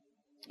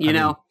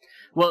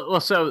 Well,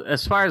 so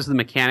as far as the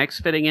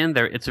mechanics fitting in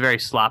there, it's very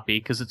sloppy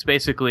because it's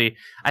basically,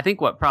 I think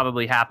what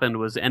probably happened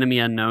was Enemy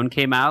Unknown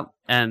came out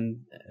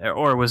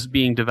or was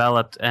being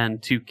developed,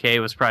 and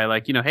 2K was probably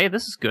like, hey,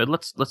 this is good.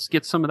 Let's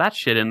get some of that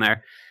shit in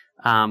there.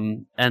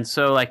 And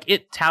so like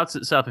it touts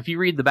itself. If you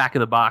read the back of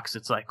the box,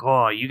 it's like,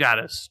 oh, you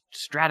gotta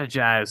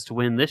strategize to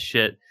win this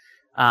shit.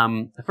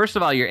 First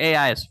of all, your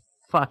AI is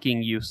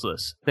fucking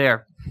useless. They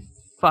are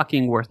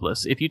fucking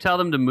worthless. If you tell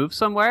them to move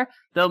somewhere,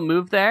 they'll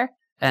move there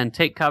and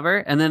take cover,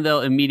 and then they'll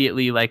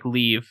immediately like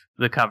leave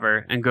the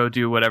cover and go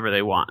do whatever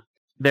they want.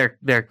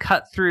 They're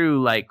cut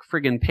through like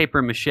friggin'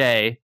 paper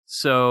mache.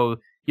 So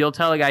you'll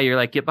tell a guy, you're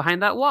like, get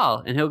behind that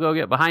wall, and he'll go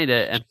get behind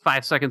it, and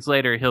 5 seconds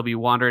later he'll be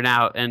wandering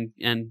out and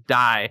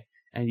die,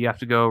 and you have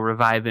to go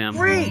revive him.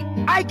 Great!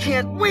 I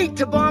can't wait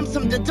to bomb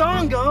some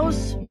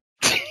Dodongos!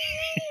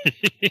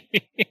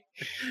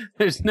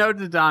 There's no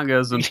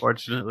Dodongos,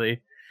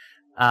 unfortunately.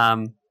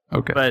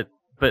 Okay.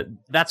 But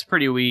that's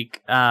pretty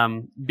weak.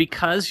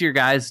 Because your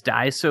guys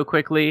die so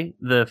quickly,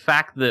 the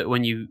fact that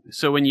when you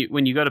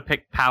go to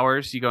pick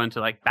powers, you go into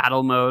like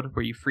battle mode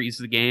where you freeze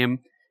the game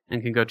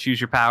and can go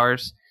choose your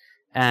powers.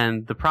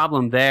 And the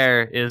problem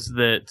there is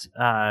that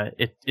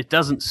it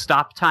doesn't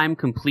stop time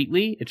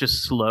completely; it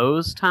just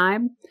slows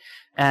time.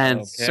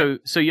 And so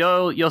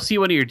you'll see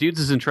one of your dudes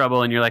is in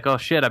trouble, and you're like, oh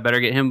shit, I better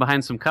get him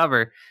behind some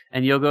cover.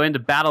 And you'll go into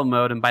battle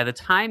mode, and by the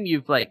time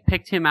you've like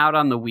picked him out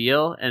on the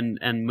wheel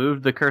and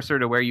moved the cursor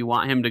to where you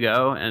want him to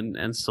go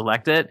and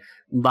select it,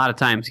 a lot of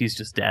times he's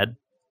just dead.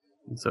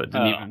 And so it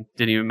didn't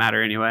even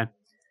matter anyway.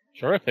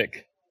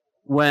 Terrific.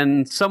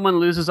 When someone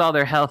loses all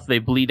their health, they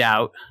bleed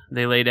out.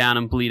 They lay down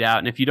and bleed out.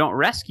 And if you don't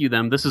rescue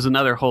them, this is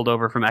another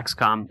holdover from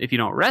XCOM. If you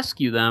don't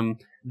rescue them,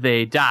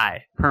 they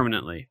die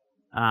permanently.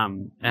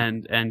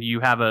 And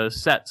you have a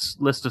set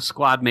list of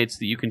squad mates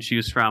that you can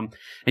choose from.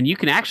 And you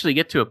can actually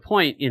get to a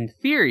point, in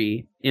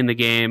theory, in the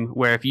game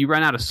where if you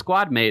run out of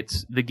squad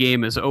mates, the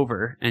game is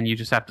over, and you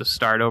just have to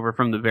start over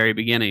from the very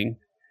beginning.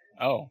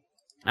 Oh.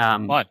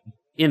 What?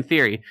 In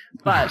theory.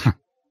 But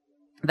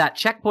that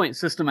checkpoint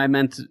system I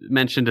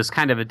mentioned is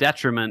kind of a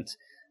detriment,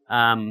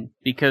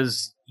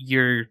 because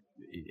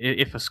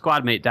if a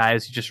squad mate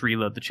dies, you just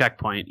reload the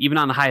checkpoint. Even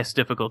on the highest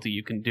difficulty,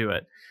 you can do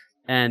it.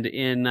 And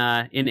in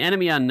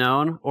Enemy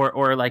Unknown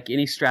or like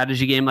any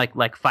strategy game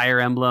like Fire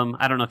Emblem,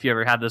 I don't know if you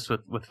ever had this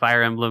with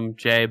Fire Emblem,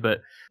 Jay,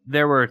 but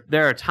there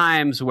are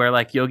times where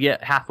like you'll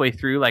get halfway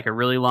through like a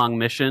really long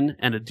mission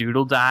and a dude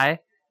will die,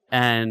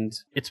 and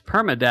it's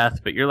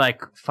permadeath, but you're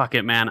like, fuck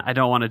it, man, I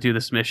don't want to do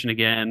this mission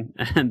again.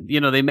 And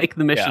they make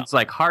the missions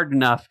like hard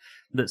enough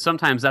that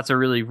sometimes that's a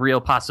really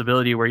real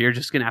possibility where you're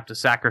just gonna have to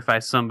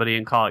sacrifice somebody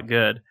and call it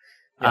good.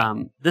 Yeah.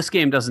 This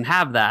game doesn't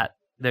have that.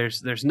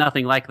 There's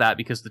nothing like that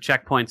because the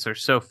checkpoints are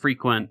so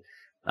frequent.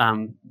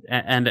 And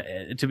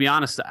to be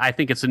honest, I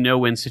think it's a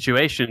no-win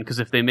situation, because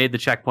if they made the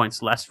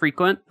checkpoints less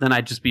frequent, then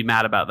I'd just be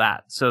mad about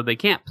that. So they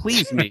can't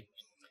please me.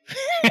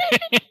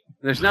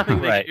 There's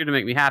nothing they Right. can do to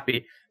make me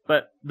happy.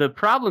 But the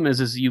problem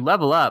is you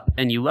level up,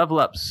 and you level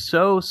up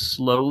so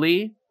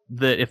slowly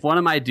that if one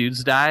of my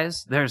dudes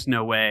dies, there's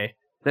no way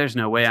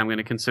I'm going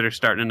to consider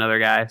starting another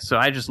guy. So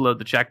I just load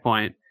the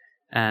checkpoint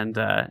and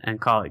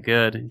call it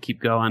good and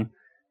keep going.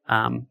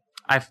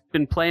 I've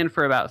been playing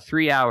for about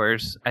 3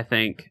 hours, I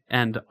think,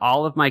 and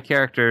all of my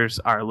characters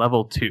are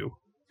level 2,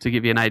 to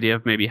give you an idea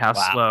of maybe how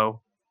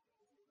slow.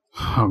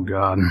 Oh,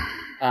 God.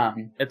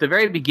 At the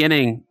very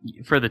beginning,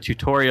 for the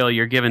tutorial,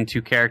 you're given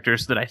 2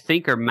 characters that I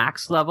think are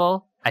max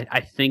level.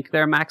 I think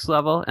they're max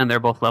level, and they're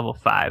both level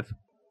 5.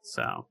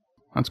 So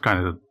That's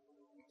kind of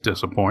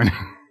disappointing.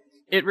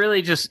 it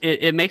really just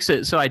it makes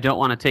it so I don't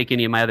want to take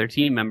any of my other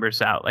team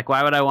members out. Like,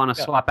 why would I want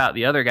to swap out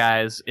the other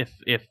guys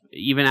if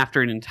even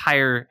after an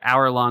entire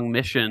hour-long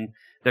mission,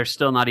 they're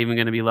still not even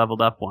going to be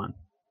leveled up one?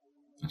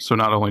 So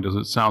not only does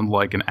it sound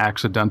like an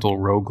accidental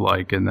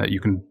roguelike in that you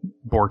can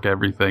bork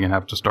everything and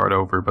have to start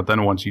over, but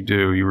then once you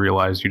do, you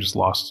realize you just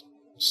lost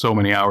so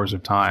many hours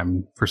of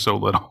time for so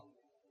little.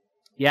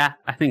 Yeah,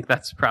 I think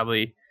that's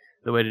probably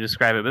the way to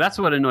describe it. But that's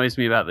what annoys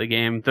me about the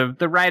game.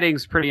 The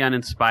writing's pretty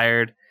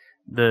uninspired.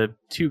 The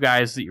 2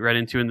 guys that you run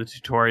into in the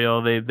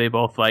tutorial, they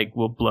both like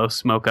will blow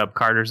smoke up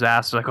Carter's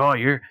ass. They're like, oh,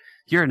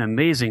 you're an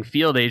amazing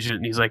field agent.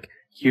 And he's like,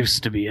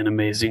 used to be an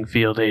amazing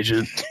field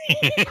agent.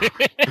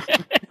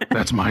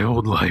 That's my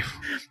old life.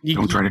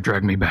 Don't try to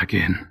drag me back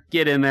in.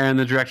 Get in there, and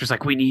the director's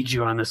like, we need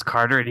you on this,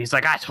 Carter. And he's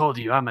like, I told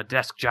you, I'm a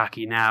desk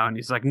jockey now. And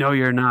he's like, no,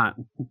 you're not.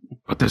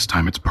 But this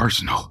time it's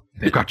personal.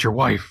 They've got your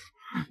wife.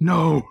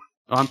 No.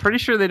 Well, I'm pretty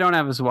sure they don't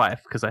have his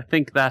wife, because I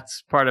think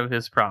that's part of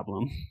his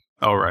problem.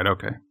 Oh, right.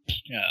 Okay.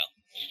 Yeah.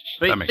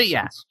 That makes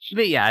sense.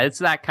 But yeah, it's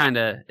that kind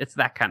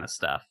of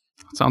stuff.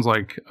 It sounds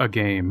like a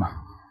game.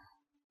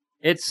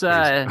 It's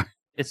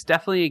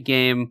definitely a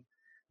game.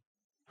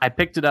 I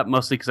picked it up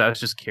mostly because I was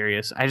just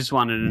curious. I just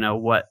wanted to know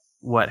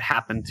what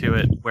happened to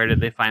it. Where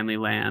did they finally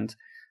land?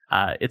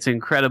 It's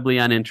incredibly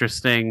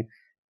uninteresting.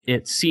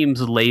 It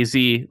seems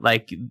lazy.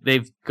 Like,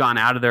 they've gone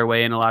out of their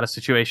way in a lot of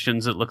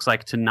situations, it looks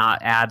like, to not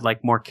add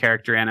like more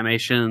character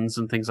animations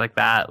and things like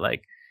that.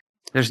 Like,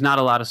 there's not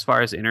a lot as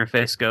far as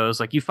interface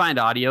goes. Like, you find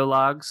audio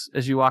logs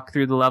as you walk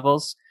through the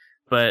levels,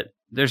 but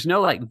there's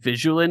no like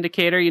visual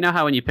indicator. You know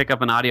how when you pick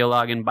up an audio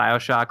log in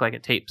BioShock, like a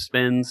tape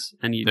spins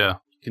and you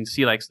can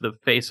see like the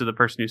face of the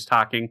person who's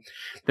talking?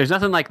 There's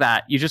nothing like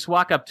that. You just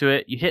walk up to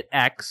it, you hit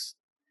X,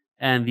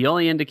 and the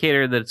only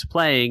indicator that it's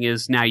playing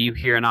is now you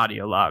hear an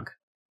audio log.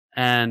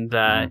 And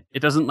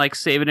it doesn't like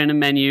save it in a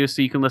menu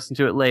so you can listen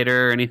to it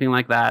later or anything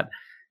like that.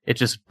 It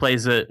just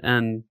plays it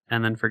and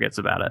then forgets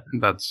about it.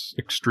 That's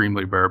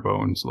extremely bare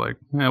bones. Like,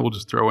 we'll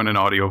just throw in an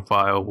audio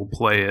file, we'll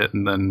play it,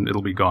 and then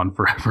it'll be gone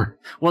forever.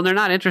 Well, they're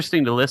not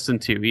interesting to listen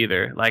to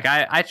either. Like,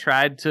 I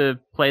tried to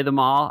play them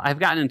all. I've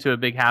gotten into a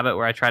big habit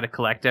where I try to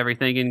collect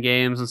everything in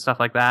games and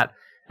stuff like that.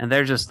 And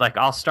they're just like,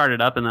 I'll start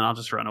it up and then I'll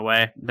just run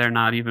away. They're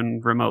not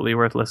even remotely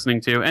worth listening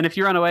to. And if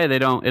you run away, it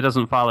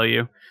doesn't follow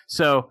you.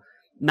 So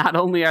not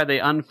only are they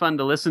unfun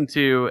to listen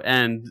to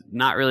and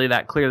not really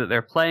that clear that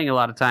they're playing a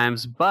lot of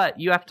times, but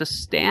you have to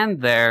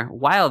stand there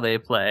while they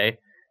play.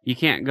 You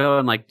can't go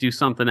and like do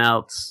something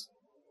else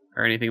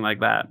or anything like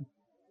that.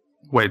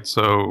 Wait,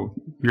 so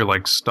you're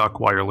like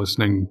stuck while you're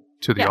listening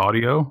to the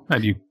audio?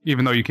 And you,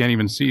 even though you can't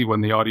even see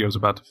when the audio is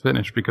about to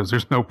finish because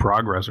there's no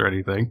progress or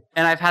anything.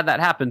 And I've had that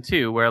happen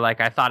too, where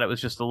like I thought it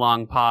was just a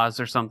long pause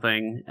or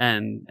something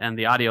and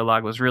the audio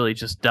log was really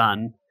just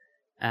done.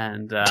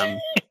 And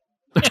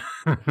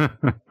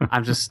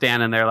I'm just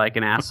standing there like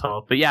an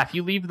asshole. But yeah, if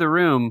you leave the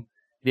room,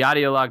 the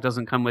audio log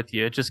doesn't come with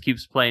you. It just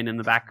keeps playing in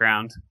the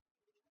background.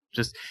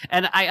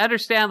 And I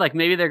understand, like,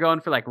 maybe they're going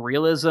for like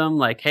realism,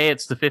 like, hey,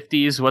 it's the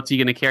 50s. What's he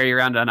going to carry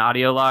around an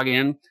audio log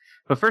in?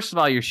 But first of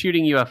all, you're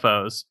shooting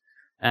UFOs.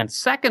 And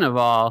second of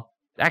all,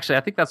 actually,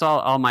 I think that's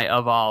all my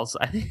of alls.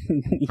 I think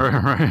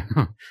Right.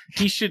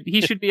 he should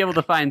be able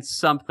to find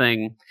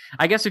something.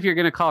 I guess if you're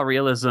going to call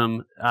realism,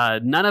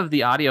 none of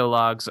the audio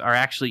logs are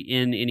actually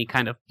in any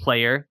kind of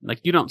player. Like,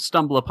 you don't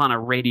stumble upon a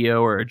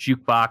radio or a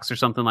jukebox or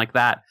something like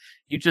that.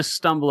 You just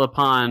stumble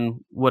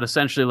upon what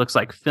essentially looks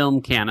like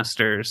film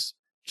canisters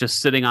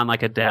just sitting on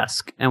like a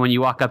desk. And when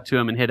you walk up to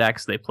them and hit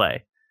X, they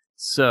play.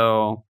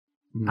 So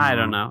I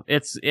don't know.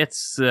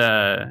 It's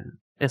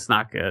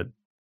not good.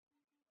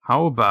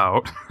 How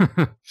about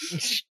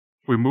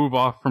we move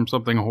off from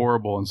something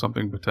horrible and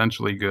something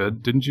potentially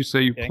good? Didn't you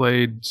say you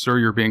played Sir,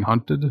 You're Being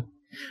Hunted?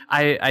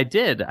 I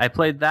did. I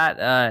played that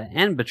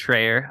and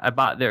Betrayer. I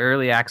bought the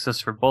early access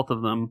for both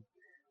of them.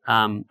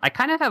 I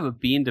kind of have a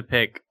bean to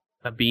pick.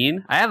 A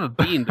bean? I have a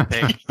bean to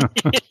pick.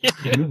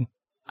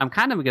 I'm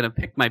kind of going to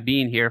pick my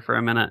bean here for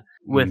a minute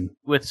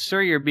with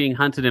Sir, You're Being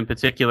Hunted in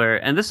particular.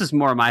 And this is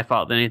more my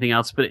fault than anything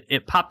else, but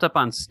it popped up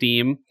on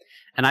Steam,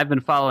 and I've been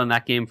following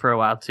that game for a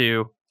while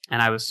too.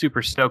 And I was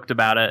super stoked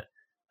about it.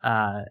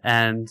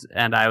 And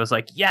I was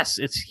like, yes,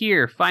 it's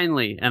here,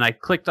 finally. And I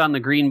clicked on the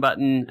green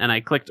button and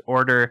I clicked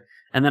order.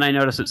 And then I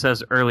noticed it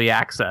says early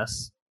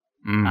access.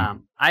 I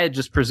had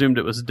just presumed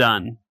it was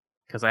done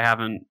because I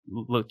haven't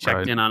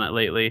checked in on it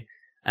lately.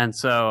 And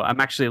so I'm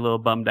actually a little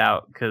bummed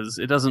out because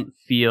it doesn't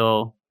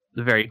feel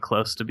very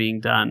close to being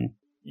done.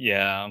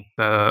 Yeah.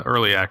 The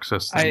early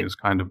access thing is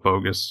kind of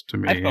bogus to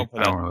me. I don't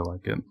really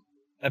like it.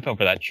 I fell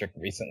for that trick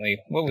recently.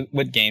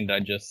 What game did I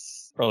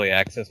just early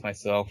access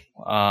myself?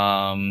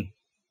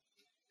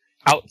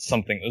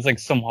 Something. It was like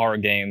some horror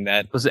game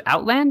that... Was it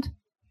Outland?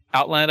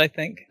 Outland, I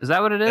think. Is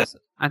that what it is?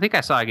 I think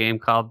I saw a game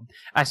called...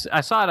 I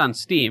saw it on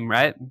Steam,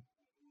 right?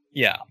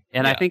 Yeah.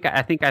 And yeah.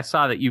 I think I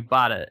saw that you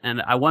bought it.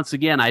 And once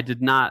again, I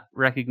did not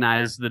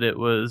recognize that it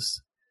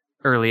was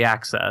early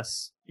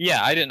access.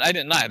 Yeah, I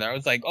didn't either. I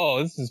was like,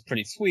 oh, this is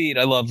pretty sweet.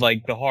 I love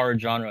like the horror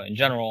genre in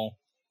general.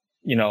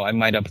 You know, I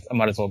might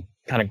as well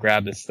kind of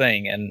grab this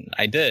thing, and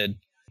I did.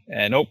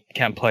 And nope,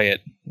 can't play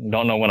it.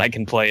 Don't know when I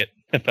can play it,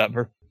 if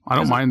ever. I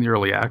don't mind the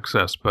early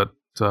access, but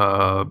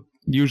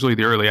usually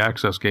the early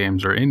access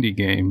games are indie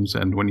games,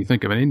 and when you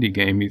think of an indie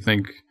game, you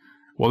think,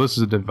 well, this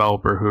is a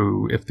developer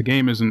who, if the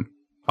game isn't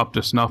up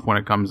to snuff when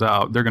it comes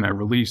out, they're going to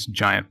release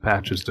giant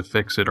patches to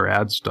fix it or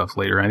add stuff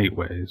later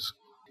anyways.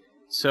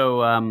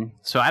 So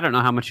I don't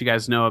know how much you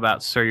guys know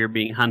about Sir, You're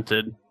Being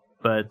Hunted,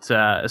 but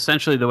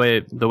essentially the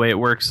way it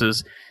works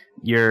is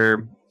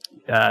you're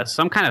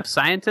some kind of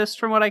scientist,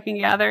 from what I can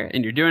gather,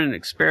 and you're doing an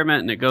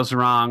experiment and it goes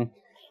wrong,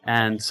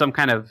 and some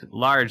kind of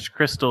large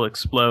crystal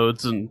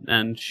explodes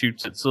and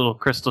shoots its little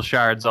crystal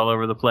shards all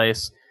over the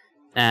place,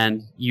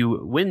 and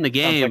you win the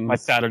game. Sounds like my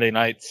Saturday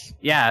nights.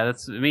 Yeah,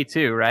 that's me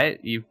too, right?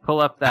 You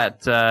pull up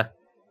that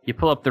you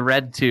pull up the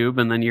red tube,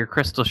 and then your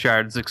crystal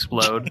shards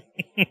explode.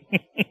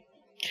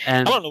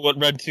 And I don't know what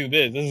RedTube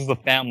is. This is a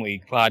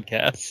family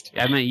podcast.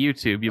 I meant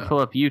YouTube. You pull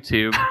up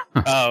YouTube.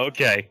 Oh,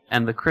 okay.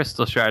 And the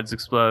crystal shards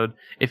explode.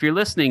 If you're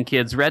listening,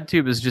 kids,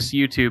 RedTube is just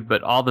YouTube,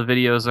 but all the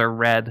videos are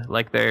red,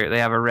 like they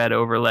have a red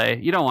overlay.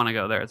 You don't want to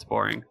go there. It's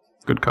boring.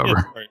 Good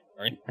cover.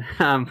 Sorry.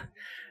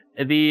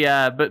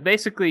 But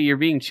basically, you're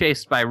being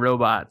chased by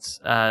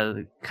robots.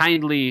 Not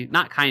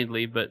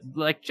kindly, but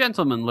like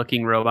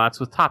gentleman-looking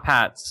robots with top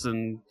hats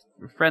and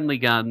friendly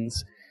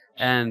guns,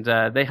 and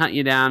they hunt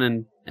you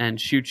down and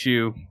shoot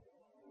you.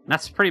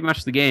 That's pretty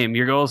much the game.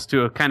 Your goal is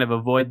to kind of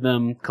avoid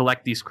them,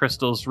 collect these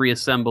crystals,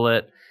 reassemble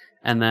it,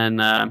 and then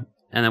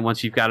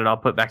once you've got it all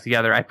put back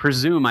together, I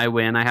presume I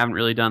win. I haven't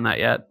really done that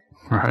yet.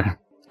 Right.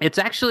 It's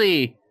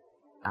actually,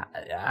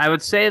 I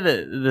would say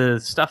that the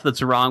stuff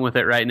that's wrong with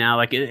it right now,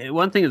 like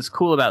one thing that's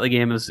cool about the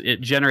game is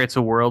it generates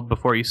a world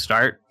before you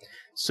start.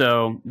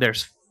 So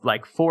there's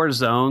like 4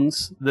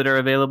 zones that are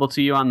available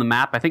to you on the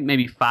map. I think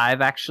maybe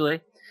 5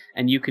 actually.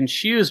 And you can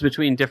choose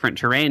between different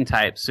terrain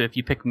types. So if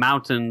you pick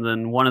mountain,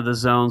 then one of the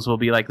zones will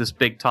be like this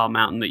big tall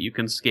mountain that you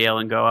can scale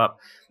and go up.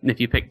 And if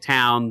you pick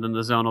town, then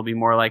the zone will be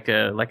more like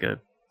a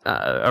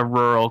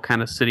rural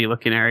kind of city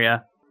looking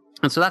area.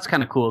 And so that's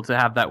kind of cool to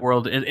have that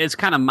world. It's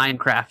kind of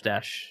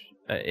Minecraft-ish,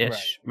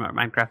 right.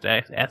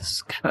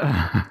 Minecraft-esque.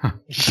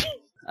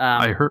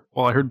 I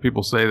heard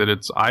people say that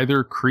it's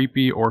either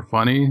creepy or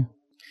funny,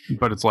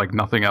 but it's like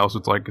nothing else.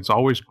 It's like it's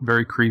always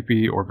very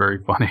creepy or very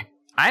funny.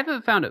 I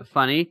haven't found it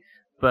funny.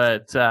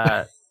 But,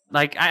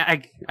 like,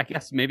 I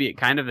guess maybe it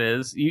kind of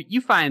is.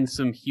 You find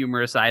some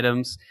humorous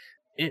items.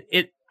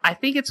 I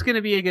think it's going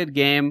to be a good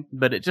game,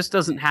 but it just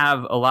doesn't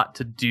have a lot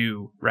to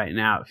do right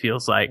now, it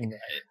feels like.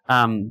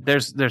 Right.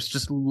 There's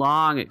just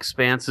long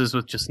expanses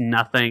with just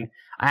nothing.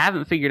 I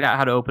haven't figured out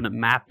how to open a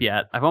map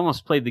yet. I've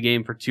almost played the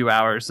game for 2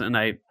 hours, and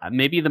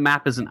maybe the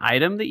map is an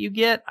item that you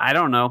get. I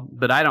don't know,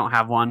 but I don't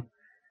have one.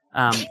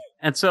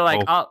 And so,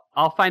 like,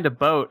 I'll find a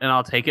boat and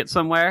I'll take it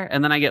somewhere,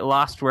 and then I get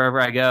lost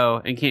wherever I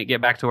go and can't get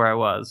back to where I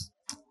was.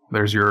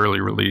 There's your early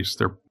release.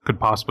 There could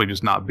possibly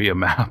just not be a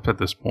map at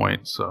this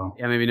point. So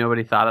yeah, maybe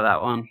nobody thought of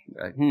that one.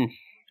 Like,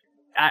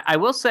 I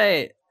will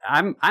say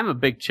I'm a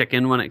big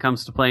chicken when it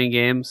comes to playing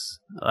games,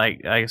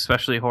 like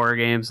especially horror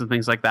games and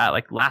things like that.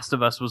 Like Last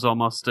of Us was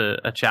almost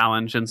a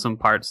challenge in some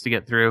parts to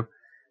get through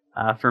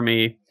for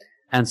me,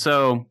 and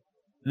so.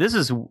 This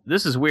is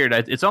weird.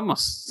 It's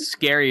almost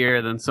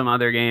scarier than some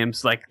other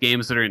games, like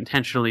games that are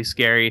intentionally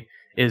scary.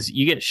 Is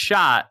you get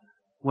shot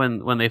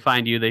when they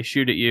find you, they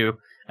shoot at you,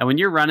 and when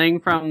you're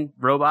running from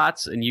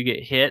robots and you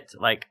get hit,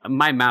 like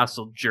my mouse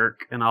will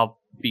jerk and I'll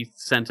be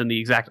sent in the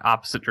exact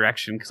opposite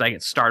direction because I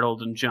get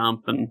startled and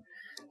jump and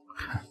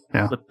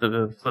flip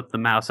the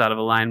mouse out of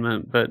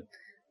alignment. But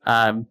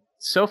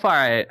so far,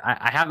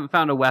 I haven't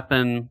found a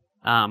weapon.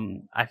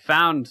 I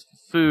found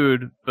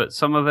food, but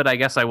some of it I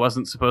guess I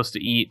wasn't supposed to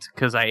eat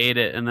because I ate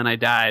it and then I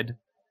died.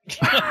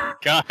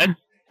 God,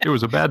 it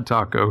was a bad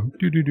taco.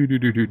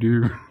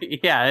 Do.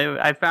 Yeah,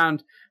 I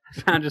found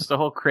just a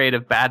whole crate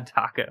of bad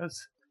tacos.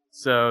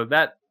 So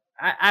that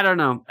I don't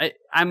know.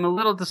 I'm a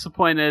little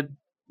disappointed.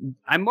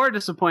 I'm more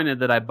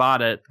disappointed that I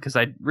bought it because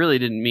I really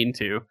didn't mean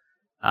to.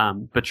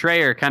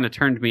 Betrayer kind of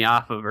turned me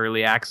off of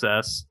early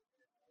access.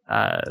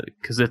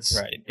 Because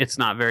it's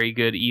not very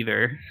good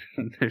either.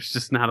 There's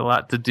just not a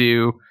lot to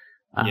do.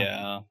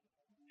 Yeah,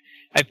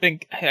 I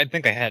think I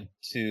had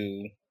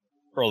 2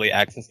 early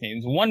access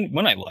games.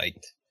 One I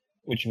liked,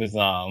 which was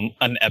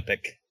an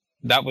Epic.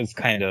 That was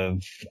kind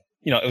of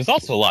it was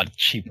also a lot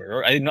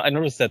cheaper. I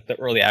noticed that the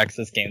early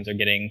access games are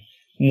getting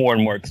more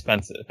and more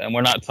expensive, and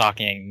we're not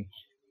talking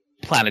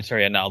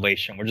Planetary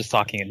Annihilation. We're just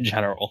talking in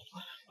general.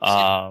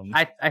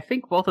 I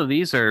think both of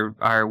these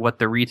are what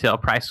the retail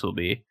price will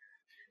be.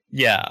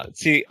 Yeah.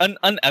 See,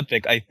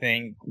 Unepic, I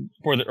think,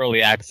 for the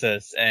early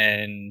access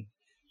and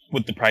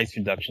with the price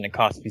reduction, it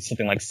cost me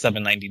something like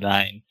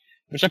 $7.99,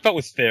 which I felt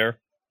was fair.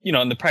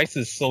 And the price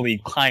is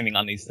slowly climbing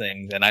on these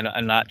things, and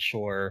I'm not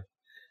sure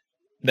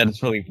that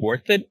it's really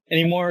worth it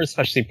anymore,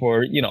 especially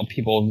for,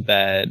 people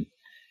that,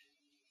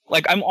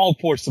 like, I'm all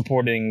for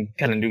supporting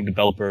kind of new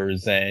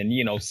developers and,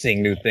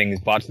 seeing new things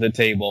brought to the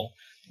table.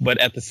 But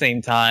at the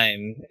same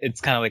time, it's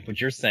kind of like what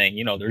you're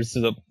saying, there's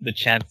the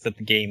chance that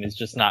the game is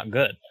just not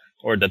good,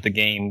 or that the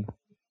game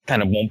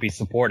kind of won't be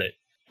supported.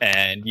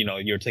 And,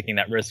 you're taking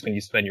that risk when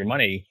you spend your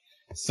money.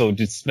 So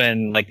to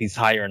spend like these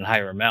higher and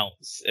higher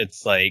amounts,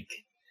 it's like,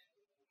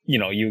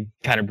 you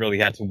kind of really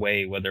have to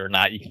weigh whether or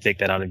not you can take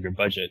that out of your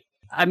budget.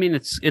 I mean,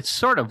 it's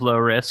sort of low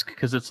risk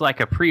because it's like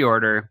a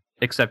pre-order,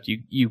 except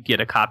you get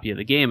a copy of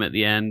the game at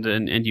the end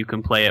and you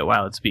can play it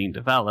while it's being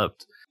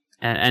developed.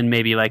 And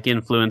maybe like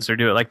influence or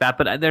do it like that.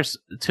 But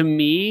to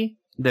me,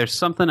 there's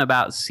something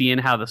about seeing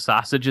how the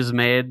sausage is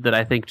made that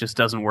I think just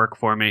doesn't work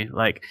for me.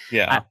 Like,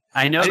 yeah,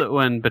 I know that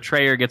when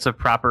Betrayer gets a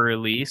proper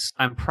release,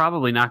 I'm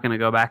probably not going to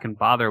go back and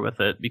bother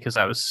with it because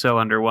I was so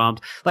underwhelmed.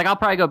 Like, I'll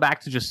probably go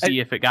back to just see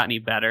if it got any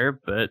better,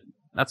 but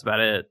that's about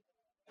it.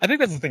 I think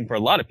that's the thing for a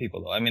lot of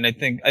people, though. I mean, I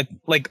think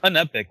like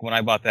Unepic, when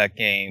I bought that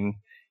game,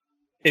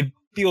 it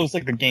feels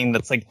like a game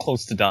that's like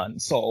close to done.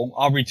 So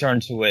I'll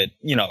return to it.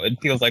 It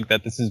feels like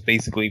that this is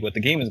basically what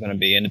the game is going to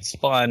be, and it's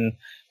fun.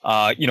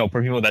 For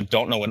people that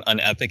don't know what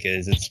Unepic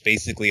is, it's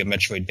basically a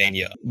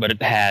Metroidvania, but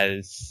it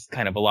has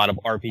kind of a lot of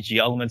RPG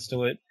elements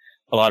to it,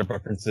 a lot of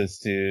references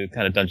to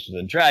kind of Dungeons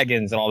and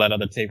Dragons and all that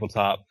other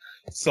tabletop.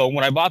 So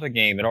when I bought the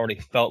game, it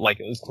already felt like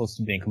it was close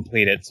to being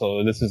completed.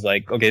 So this is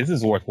like, okay, this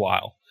is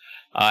worthwhile.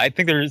 I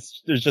think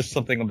there's just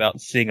something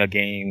about seeing a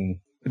game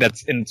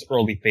that's in its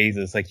early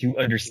phases. Like, you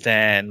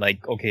understand,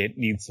 like, okay, it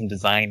needs some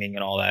designing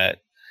and all that,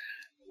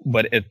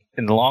 but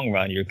in the long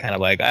run, you're kind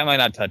of like, I might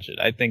not touch it.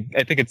 I think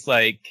it's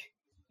like,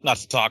 not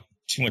to talk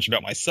too much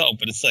about myself,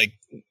 but it's like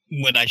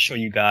when I show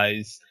you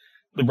guys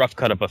the rough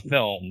cut of a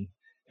film,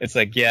 it's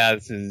like, yeah,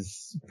 this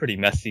is pretty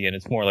messy, and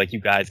it's more like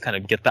you guys kind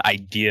of get the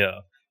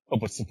idea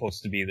of what's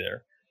supposed to be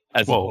there,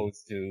 as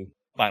opposed to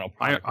final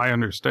product. I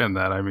understand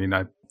that. I mean,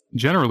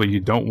 generally you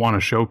don't want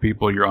to show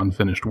people your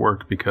unfinished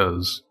work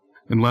because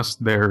unless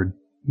they're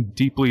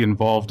deeply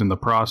involved in the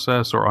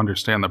process or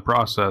understand the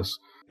process,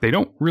 they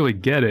don't really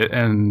get it,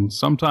 and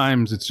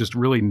sometimes it's just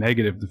really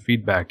negative, the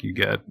feedback you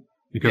get.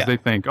 Because they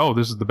think, oh,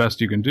 this is the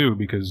best you can do,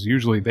 because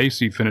usually they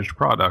see finished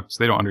products.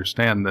 They don't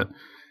understand that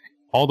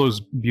all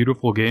those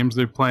beautiful games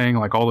they're playing,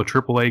 like all the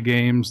AAA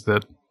games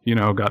that,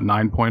 got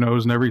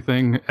 9.0s and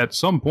everything, at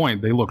some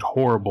point they looked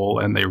horrible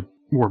and they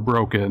were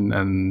broken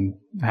and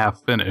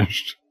half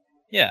finished.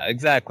 Yeah,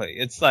 exactly.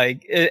 It's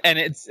like, and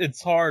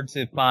it's hard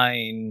to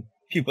find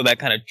people that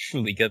kind of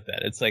truly get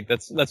that. It's like,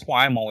 that's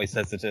why I'm always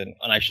hesitant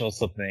when I show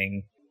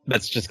something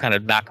that's just kind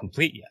of not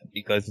complete yet,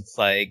 because it's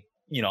like,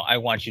 I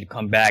want you to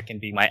come back and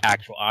be my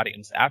actual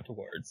audience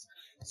afterwards.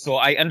 So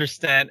I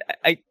understand.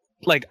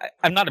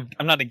 I'm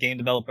not a game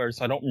developer,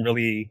 so I don't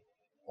really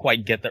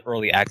quite get the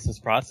early access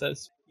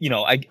process.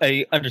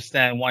 I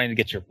understand wanting to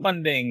get your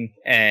funding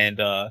and,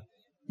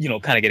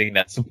 kind of getting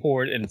that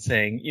support and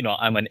saying,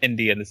 I'm an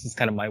indie and this is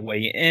kind of my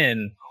way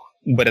in.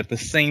 But at the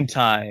same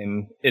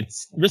time,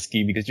 it's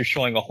risky because you're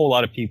showing a whole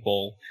lot of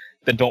people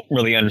that don't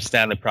really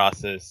understand the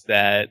process,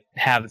 that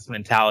have this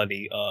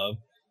mentality of,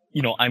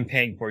 I'm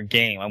paying for a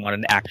game. I want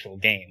an actual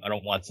game. I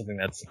don't want something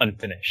that's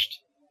unfinished.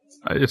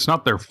 It's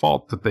not their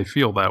fault that they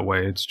feel that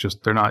way. It's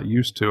just they're not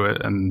used to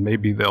it, and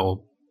maybe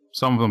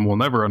some of them will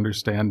never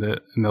understand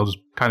it, and they'll just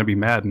kind of be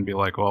mad and be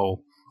like,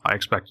 well, I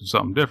expected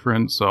something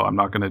different, so I'm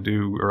not going to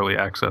do early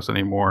access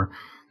anymore.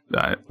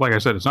 Like I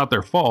said, it's not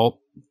their fault.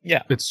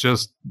 Yeah. It's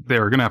just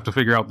they're going to have to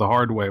figure out the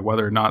hard way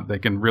whether or not they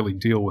can really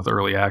deal with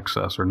early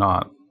access or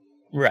not.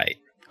 Right.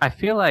 I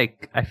feel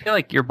like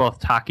you're both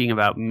talking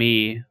about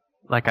me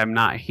like I'm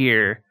not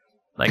here.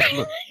 Like,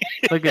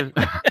 look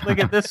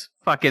at this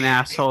fucking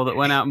asshole that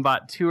went out and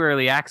bought 2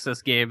 early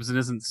access games and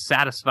isn't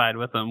satisfied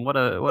with them. What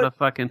a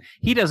fucking,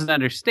 he doesn't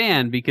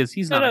understand because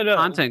he's not a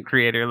content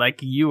creator like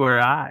you or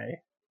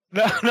I.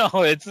 No,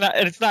 it's not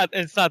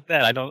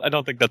that. I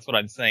don't think that's what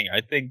I'm saying.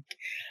 I think,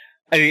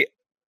 and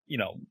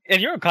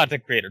you're a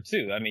content creator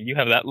too. I mean, you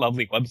have that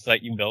lovely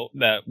website you built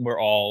that we're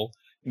all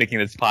making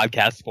this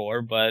podcast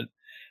for, but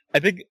I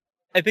think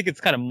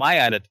it's kind of my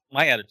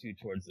attitude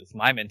towards this.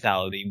 My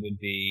mentality would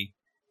be,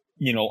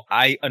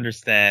 I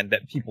understand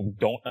that people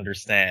don't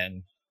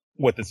understand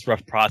what this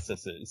rough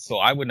process is. So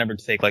I would never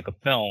take like a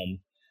film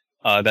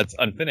that's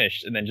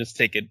unfinished and then just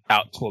take it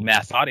out to a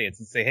mass audience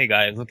and say, hey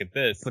guys, look at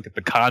this. Look at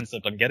the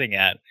concept I'm getting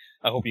at.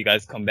 I hope you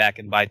guys come back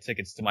and buy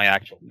tickets to my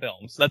actual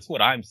film. So that's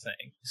what I'm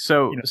saying.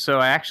 So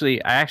I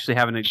actually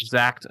have an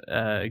exact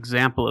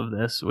example of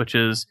this, which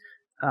is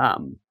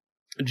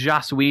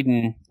Joss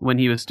Whedon when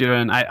he was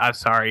doing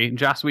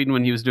Joss Whedon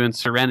when he was doing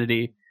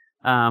Serenity.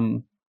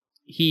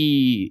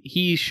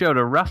 He showed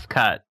a rough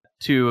cut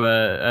to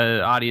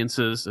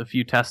audiences, a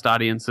few test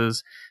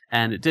audiences,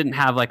 and it didn't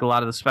have like a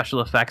lot of the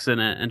special effects in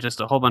it, and just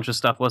a whole bunch of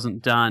stuff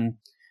wasn't done.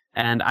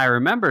 And I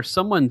remember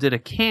someone did a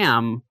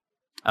cam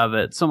of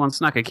it. Someone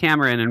snuck a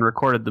camera in and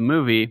recorded the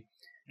movie.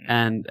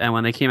 And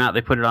when they came out,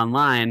 they put it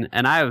online.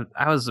 And I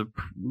was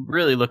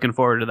really looking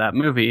forward to that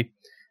movie.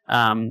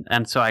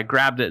 And so I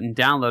grabbed it and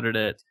downloaded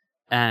it.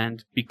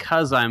 And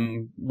because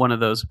I'm one of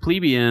those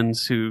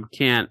plebeians who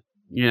can't,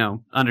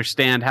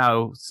 understand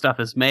how stuff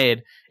is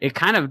made, it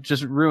kind of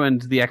just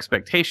ruined the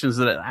expectations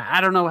that I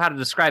don't know how to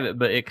describe it,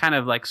 but it kind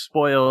of like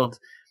spoiled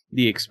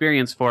the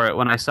experience for it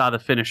when I saw the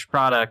finished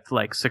product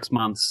like 6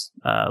 months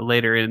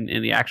later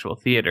in the actual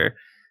theater.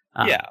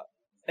 Yeah.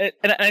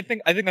 And I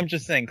think I'm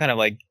just saying kind of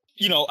like,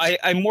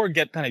 I more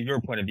get kind of your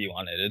point of view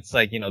on it. It's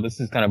like, this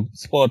is kind of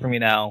spoiled for me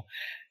now.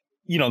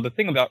 The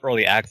thing about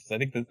early access,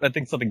 I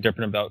think something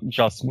different about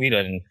Joss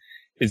Whedon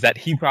is that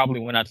he probably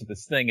went out to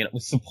this thing and it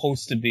was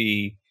supposed to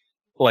be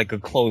like a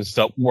closed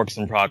up works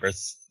in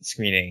progress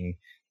screening,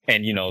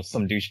 and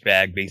some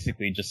douchebag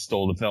basically just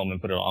stole the film and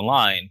put it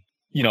online.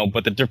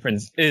 But the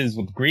difference is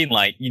with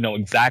Greenlight, you know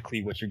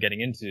exactly what you're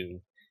getting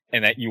into,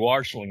 and that you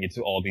are showing it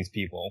to all these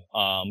people,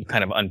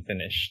 kind of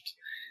unfinished.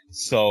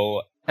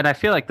 So, and I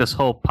feel like this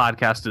whole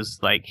podcast is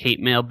like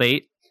hate mail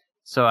bait.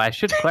 So I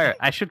should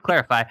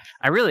clarify.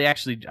 I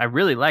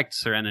really liked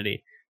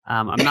Serenity.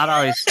 I'm not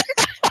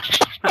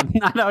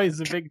always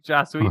a big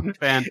Joss Whedon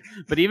fan,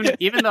 but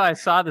even though I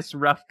saw this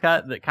rough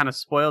cut that kind of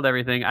spoiled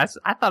everything, I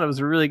thought it was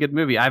a really good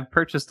movie. I've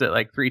purchased it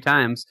like 3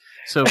 times.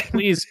 So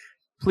please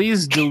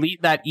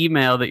delete that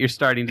email that you're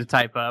starting to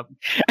type up.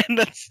 And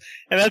that's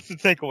the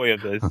takeaway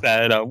of this,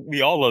 that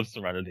we all love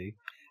Serenity,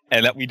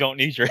 and that we don't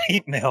need your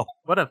hate mail.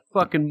 What a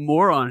fucking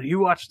moron! You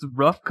watched the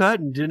rough cut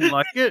and didn't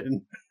like it?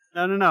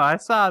 No. I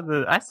saw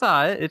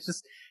it. It's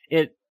just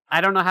it. I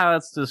don't know how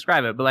else to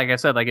describe it, but like I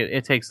said, like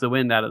it takes the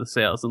wind out of the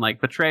sails. And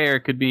like Betrayer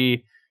could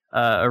be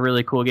a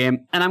really cool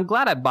game. And I'm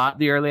glad I bought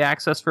the early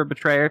access for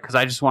Betrayer because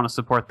I just want to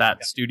support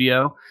that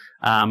studio.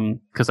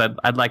 Because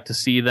I'd like to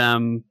see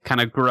them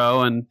kind of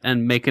grow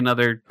and make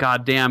another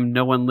goddamn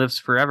No One Lives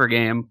Forever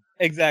game.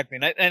 Exactly,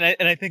 and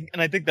I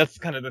think that's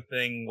kind of the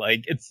thing.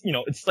 Like it's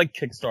it's like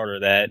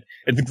Kickstarter, that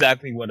it's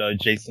exactly what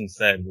Jason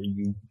said,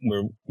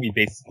 where we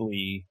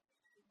basically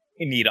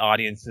need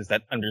audiences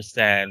that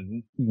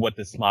understand what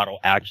this model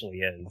actually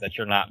is, that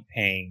you're not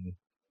paying,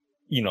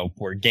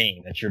 for a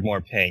game, that you're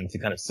more paying to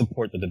kind of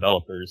support the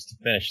developers to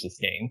finish this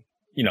game.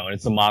 And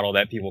it's a model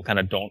that people kind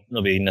of don't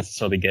really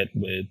necessarily get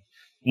with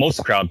most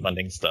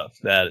crowdfunding stuff,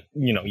 that,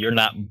 you're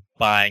not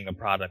buying a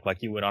product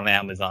like you would on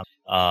Amazon.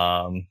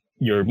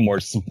 You're more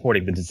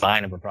supporting the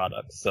design of a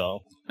product. So,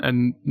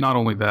 and not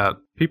only that,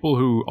 people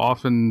who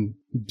often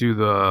do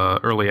the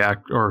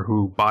or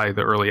who buy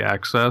the early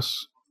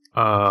access,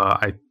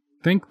 I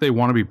think they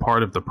want to be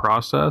part of the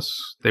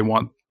process. They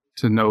want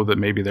to know that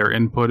maybe their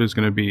input is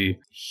going to be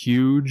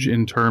huge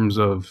in terms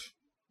of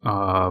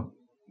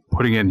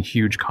putting in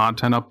huge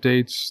content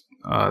updates.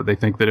 They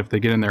think that if they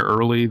get in there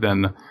early,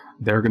 then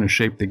they're going to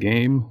shape the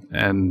game.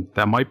 And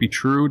that might be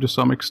true to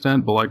some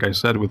extent. But like I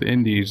said, with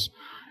indies,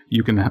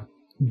 you can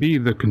be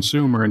the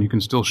consumer and you can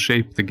still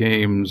shape the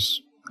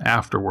games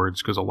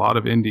afterwards, because a lot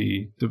of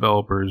indie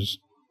developers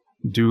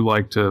do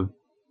like to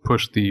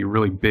push the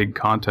really big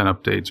content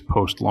updates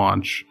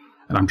post-launch.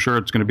 And I'm sure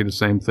it's going to be the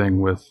same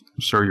thing with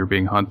Sir, You're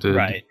Being Hunted,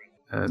 right,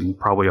 and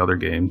probably other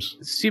games.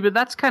 See, but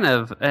that's kind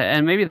of,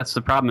 and maybe that's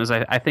the problem, is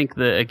I think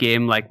that a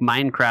game like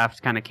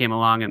Minecraft kind of came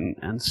along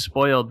and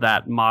spoiled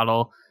that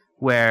model,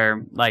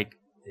 where like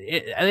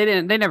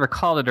they never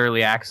called it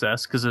early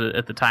access because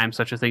at the time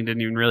such a thing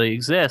didn't even really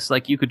exist.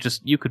 Like you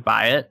could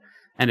buy it,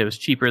 and it was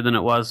cheaper than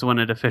it was when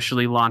it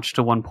officially launched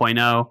to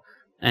 1.0,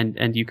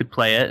 and you could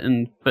play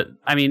it. But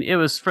I mean, it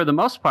was for the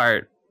most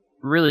part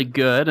really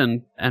good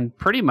and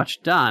pretty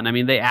much done. I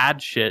mean, they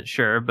add shit,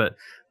 sure, but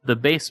the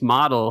base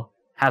model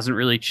hasn't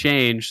really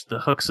changed. The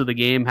hooks of the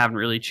game haven't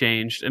really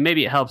changed. And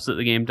maybe it helps that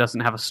the game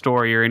doesn't have a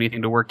story or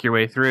anything to work your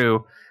way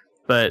through.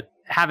 But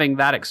having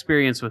that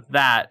experience with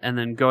that, and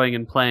then going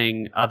and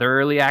playing other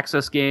early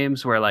access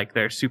games where like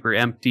they're super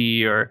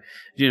empty, or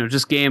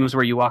just games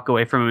where you walk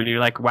away from them and you're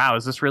like, wow,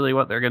 is this really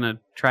what they're going to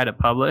try to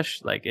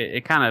publish? Like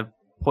it kind of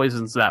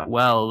poisons that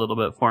well a little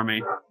bit for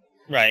me.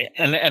 Right.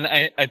 And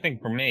I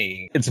think for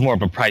me, it's more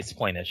of a price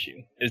point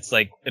issue. It's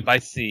like, if I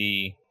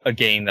see a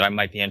game that I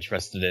might be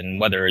interested in,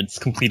 whether it's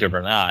completed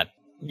or not,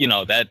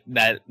 that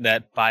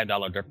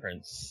 $5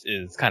 difference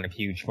is kind of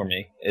huge for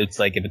me. It's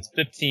like, if it's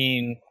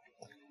 15,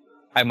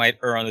 I might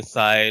err on the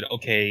side,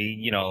 okay,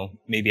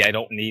 maybe I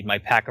don't need my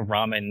pack of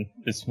ramen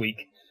this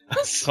week,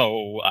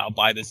 so I'll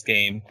buy this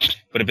game.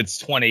 But if it's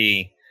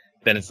 20,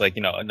 then it's like,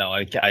 no, I'm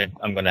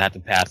going to have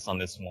to pass on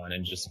this one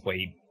and just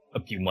wait a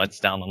few months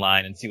down the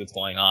line and see what's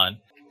going on.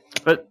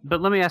 But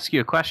let me ask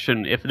you a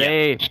question. If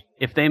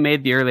they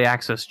made the early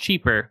access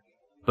cheaper,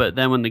 but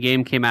then when the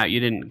game came out you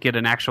didn't get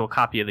an actual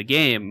copy of the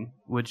game,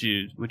 would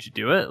you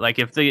do it? Like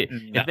if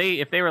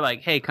they were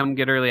like, hey, come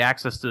get early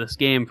access to this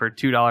game for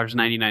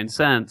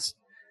 $2.99,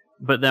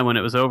 but then when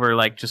it was over,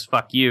 like, just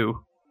fuck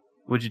you,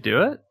 would you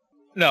do it?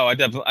 No, I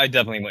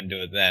definitely wouldn't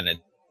do it then.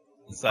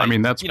 It's like, I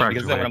mean, that's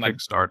practically a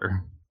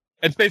Kickstarter.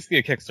 It's basically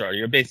a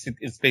Kickstarter.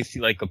 It's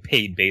basically like a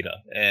paid beta,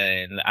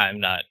 and I'm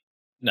not.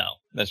 No,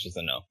 that's just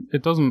a no.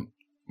 It doesn't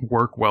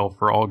work well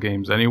for all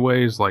games,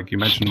 anyways. Like you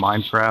mentioned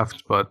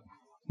Minecraft, but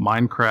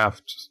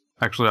Minecraft.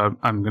 Actually,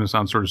 I'm going to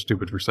sound sort of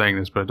stupid for saying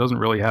this, but it doesn't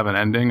really have an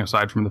ending,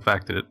 aside from the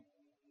fact that it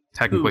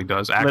technically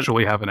does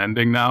actually have an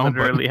ending now.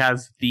 Literally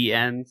has the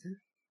end.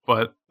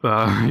 But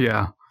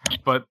yeah,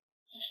 but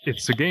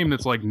it's a game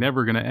that's like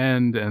never going to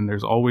end, and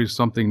there's always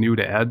something new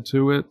to add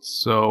to it.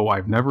 So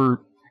I've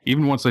never,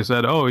 even once they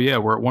said, oh yeah,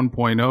 we're at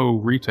 1.0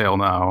 retail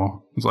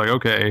now, it's like,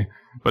 okay,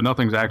 but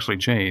nothing's actually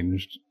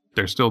changed.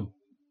 They're still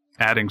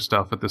adding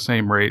stuff at the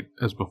same rate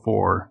as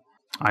before.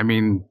 I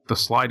mean, the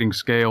sliding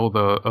scale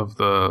of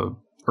the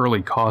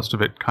early cost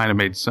of it kind of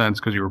made sense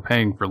because you were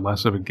paying for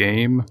less of a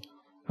game,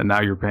 and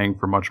now you're paying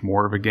for much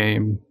more of a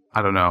game.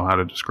 I don't know how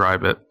to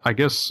describe it. I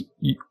guess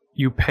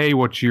you pay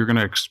what you're going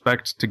to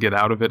expect to get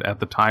out of it at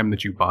the time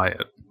that you buy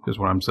it, is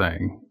what I'm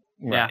saying.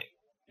 Right.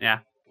 Yeah.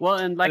 Well,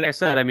 and like I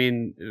said, I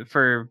mean,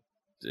 for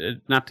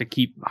not to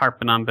keep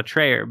harping on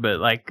Betrayer, but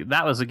like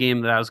that was a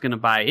game that I was going to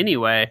buy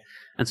anyway,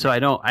 and so I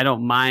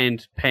don't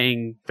mind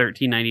paying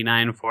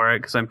 $13.99 for it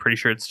because I'm pretty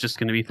sure it's just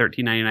going to be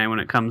 $13.99 when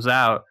it comes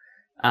out.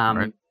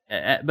 Right.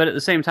 But at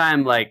the same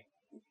time, like,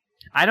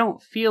 I don't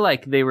feel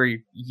like they were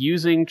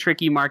using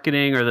tricky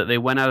marketing or that they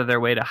went out of their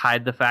way to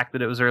hide the fact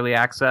that it was early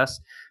access.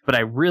 But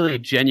I really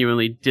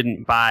genuinely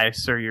didn't buy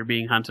Sir, You're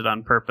Being Hunted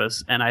on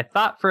Purpose. And I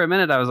thought for a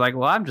minute, I was like,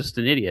 well, I'm just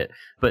an idiot.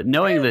 But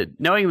knowing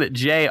that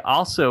Jay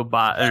also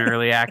bought an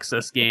early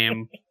access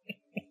game,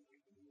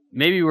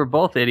 maybe we're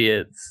both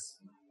idiots.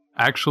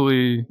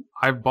 Actually,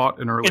 I've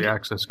bought an early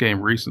access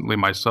game recently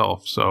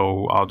myself,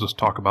 so I'll just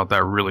talk about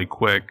that really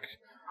quick.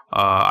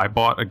 I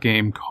bought a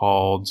game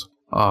called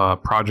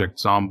Project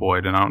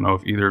Zomboid, and I don't know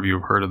if either of you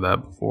have heard of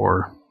that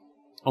before.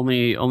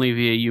 Only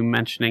via you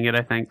mentioning it,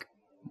 I think.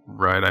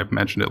 Right, I've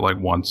mentioned it like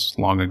once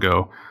long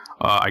ago.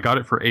 I got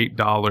it for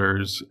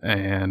 $8,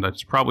 and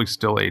it's probably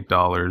still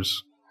 $8.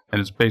 And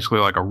it's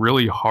basically like a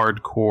really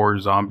hardcore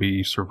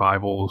zombie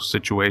survival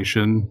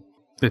situation.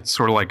 It's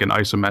sort of like an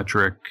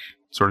isometric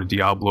sort of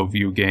Diablo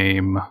view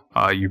game.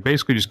 You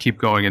basically just keep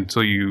going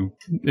until you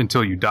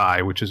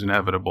die, which is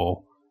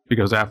inevitable.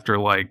 Because after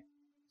like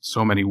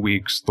so many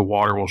weeks, the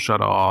water will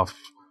shut off.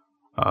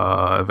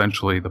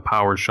 Eventually, the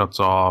power shuts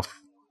off,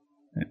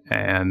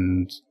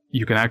 and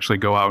you can actually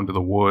go out into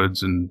the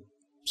woods and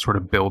sort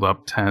of build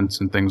up tents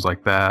and things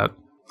like that.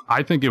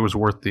 I think it was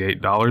worth the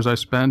 $8 I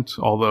spent.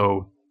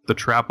 Although the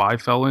trap I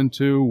fell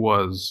into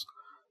was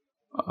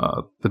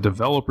the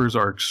developers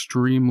are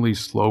extremely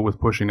slow with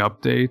pushing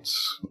updates,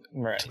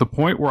 Right. to the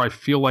point where I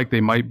feel like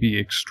they might be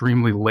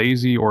extremely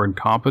lazy or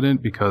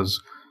incompetent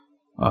because.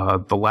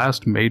 The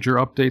last major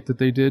update that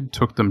they did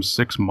took them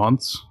 6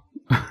 months.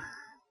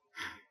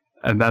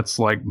 And that's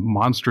like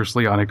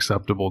monstrously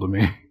unacceptable to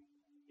me.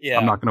 Yeah.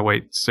 I'm not going to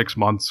wait 6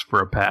 months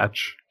for a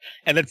patch.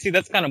 And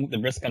that's kind of the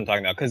risk I'm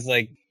talking about. Because,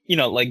 like, you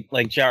know,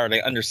 like Jared, I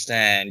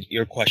understand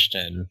your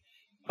question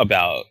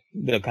about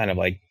the kind of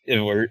like,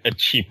 if we're a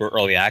cheaper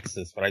early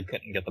access, but I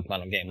couldn't get the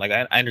final game. Like,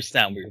 I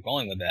understand where you're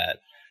going with that.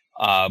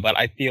 But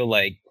I feel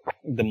like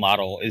the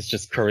model is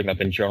just curving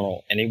up in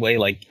general anyway.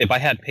 Like, if I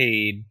had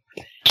paid,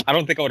 I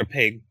don't think I would have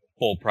paid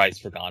full price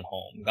for Gone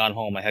Home. Gone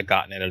Home, I had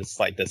gotten it at a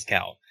slight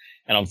discount.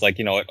 And I was like,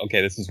 you know what,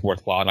 okay, this is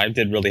worthwhile. And I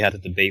did really have to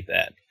debate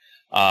that.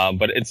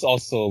 But it's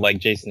also, like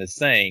Jason is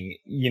saying,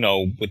 you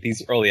know, with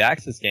these early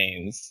access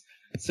games,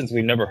 since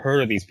we've never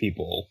heard of these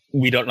people,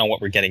 we don't know what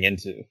we're getting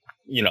into.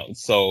 You know,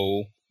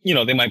 so, you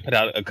know, they might put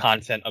out a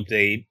content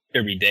update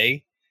every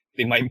day.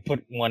 They might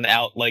put one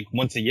out like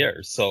once a year.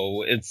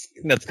 So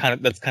that's kind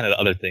of the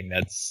other thing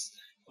that's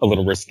a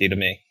little risky to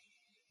me.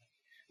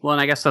 Well,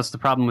 and I guess that's the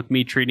problem with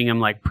me treating them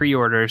like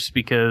pre-orders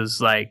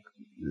because, like,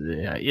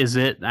 is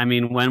it? I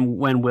mean,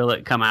 when will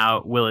it come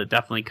out? Will it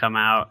definitely come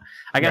out?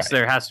 I guess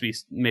there has to be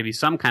maybe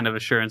some kind of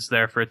assurance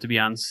there for it to be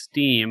on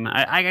Steam.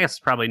 I guess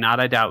probably not.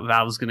 I doubt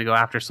Valve's going to go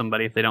after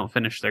somebody if they don't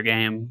finish their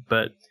game,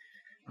 but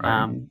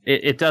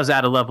it does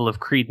add a level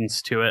of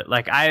credence to it.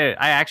 Like, I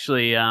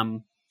actually,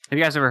 have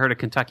you guys ever heard of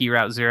Kentucky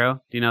Route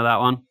Zero? Do you know that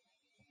one?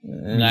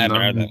 I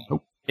haven't heard that one.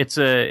 It's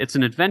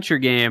an adventure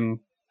game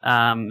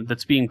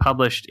that's being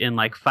published in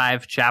like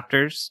 5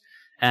 chapters,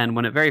 and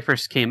when it very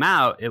first came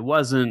out, it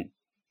wasn't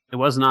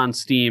on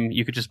Steam.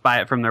 You could just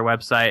buy it from their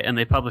website, and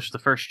they published the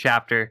first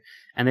chapter,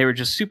 and they were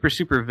just super,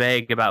 super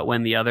vague about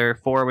when the other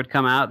 4 would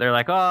come out. They're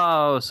like,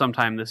 oh,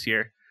 sometime this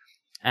year.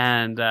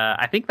 And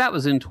I think that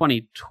was in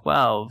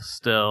 2012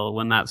 still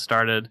when that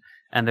started,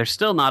 and they're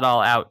still not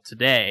all out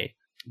today.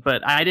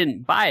 But I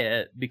didn't buy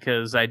it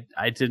because I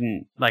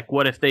didn't, like,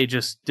 what if they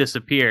just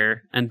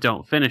disappear and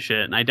don't finish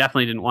it? And I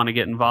definitely didn't want to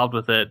get involved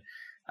with it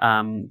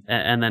and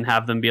then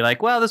have them be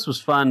like, well, this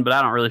was fun, but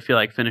I don't really feel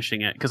like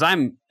finishing it. Because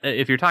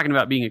if you're talking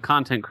about being a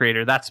content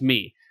creator, that's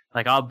me.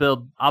 Like, I'll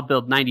build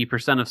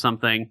 90% of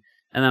something,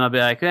 and then I'll be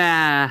like,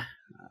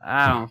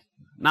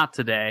 not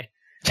today.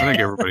 I think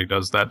everybody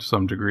does that to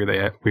some degree.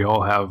 We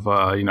all have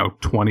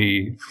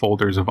 20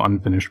 folders of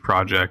unfinished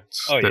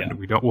projects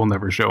we'll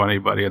never show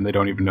anybody, and they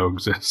don't even know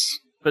exists.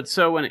 But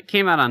so when it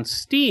came out on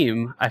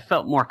Steam, I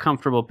felt more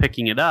comfortable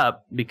picking it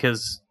up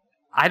because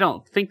I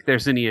don't think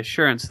there's any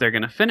assurance they're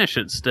going to finish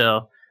it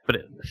still, but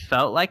it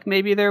felt like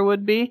maybe there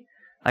would be.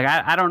 Like,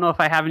 I don't know if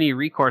I have any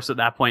recourse at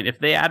that point. If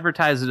they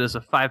advertise it as a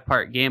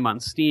 5-part game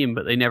on Steam,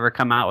 but they never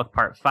come out with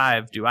part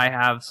 5, do I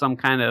have some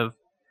kind of...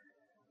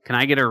 Can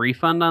I get a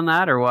refund on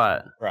that or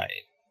what? Right.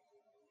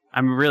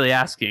 I'm really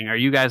asking. Are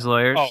you guys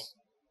lawyers? Oh,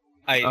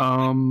 I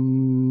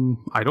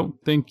don't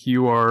think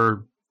you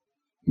are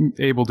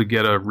able to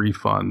get a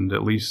refund,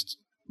 at least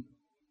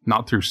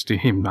not through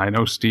Steam. I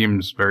know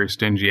Steam's very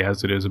stingy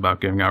as it is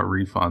about giving out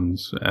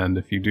refunds, and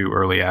if you do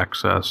early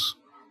access,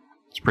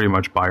 it's pretty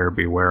much buyer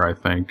beware, I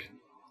think.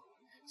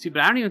 See,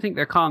 but I don't even think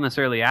they're calling this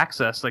early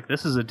access. Like,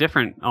 this is a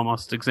different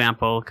almost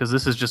example because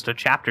this is just a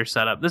chapter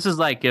setup. This is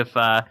like if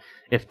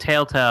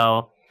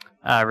Telltale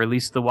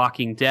released The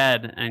Walking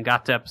Dead and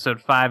got to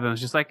episode 5 and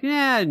was just like,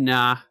 yeah,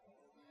 nah.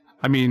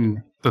 I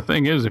mean, the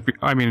thing is,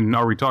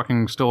 are we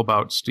talking still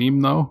about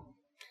Steam though?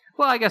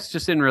 Well, I guess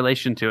just in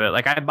relation to it.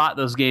 Like, I bought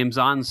those games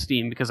on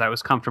Steam because I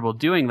was comfortable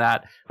doing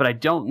that, but I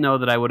don't know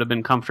that I would have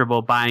been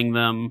comfortable buying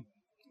them,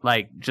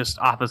 like, just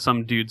off of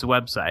some dude's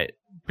website.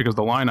 Because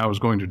the line I was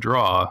going to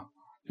draw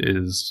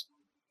is,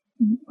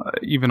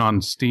 even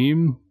on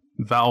Steam,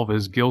 Valve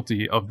is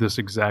guilty of this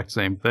exact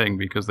same thing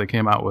because they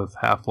came out with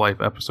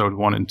Half-Life Episode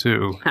 1 and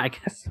 2. I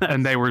guess that's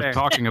and they were fair.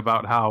 talking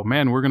about how,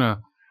 man, we're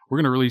gonna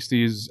release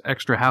these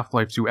extra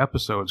Half-Life 2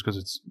 episodes because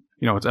it's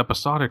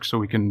episodic, so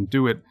we can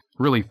do it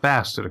really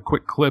fast at a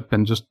quick clip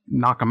and just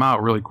knock them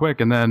out really quick.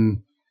 And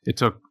then it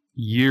took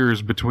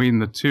years between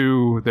the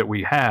two that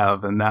we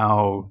have, and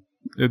now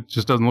it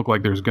just doesn't look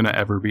like there's going to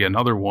ever be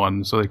another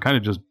one. So they kind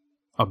of just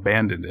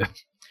abandoned it.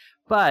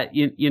 But,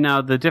 you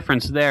know, the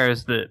difference there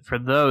is that for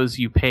those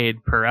you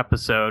paid per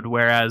episode,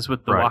 whereas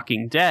with The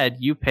Walking Dead,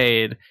 you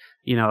paid,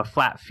 a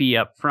flat fee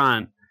up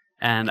front.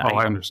 And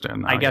I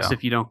understand that. I guess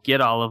if you don't get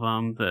all of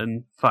them,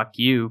 then fuck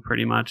you,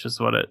 pretty much, is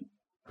what it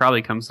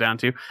probably comes down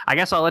to. I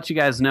guess I'll let you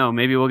guys know.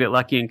 Maybe we'll get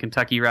lucky in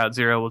Kentucky Route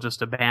Zero. We'll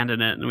just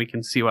abandon it and we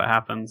can see what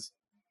happens.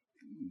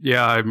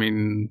 Yeah, I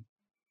mean,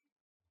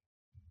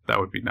 that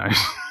would be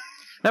nice.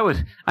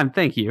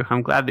 Thank you.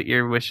 I'm glad that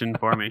you're wishing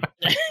for me.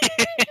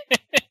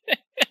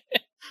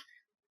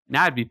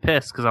 Now I'd be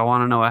pissed because I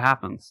want to know what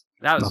happens.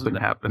 Nothing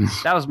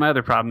happens. That was my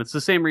other problem. It's the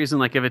same reason,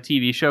 like, if a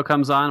TV show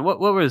comes on, what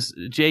was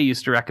Jay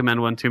used to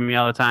recommend one to me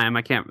all the time?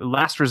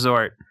 Last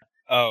Resort.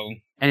 Oh.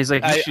 And he's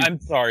like, I'm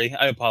sorry.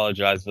 I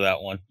apologize for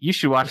that one. You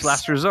should watch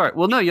Last Resort.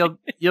 Well, no, you'll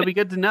be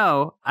good to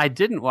know. I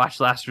didn't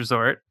watch Last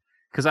Resort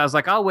because I was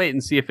like, I'll wait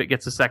and see if it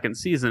gets a second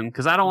season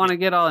because I don't want to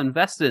get all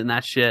invested in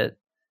that shit.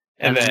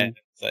 And then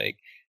it's like,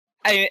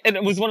 and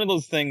it was one of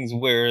those things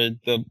where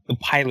the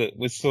pilot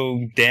was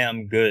so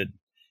damn good.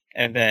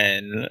 And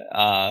then,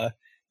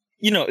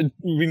 it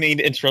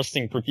remained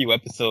interesting for a few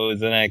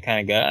episodes, and I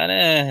kind of got,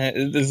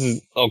 this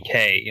is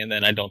okay. And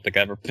then I don't think I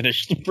ever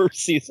finished the first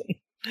season.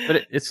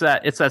 But it's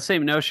that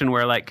same notion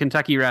where, like,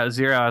 Kentucky Route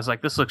Zero, I was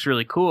like, this looks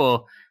really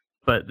cool,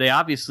 but they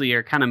obviously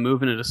are kind of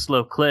moving at a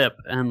slow clip,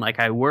 and, like,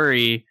 I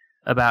worry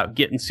about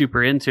getting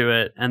super into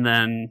it, and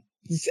then...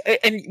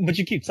 But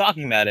you keep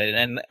talking about it,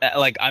 and,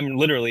 like, I'm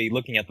literally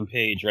looking at the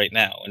page right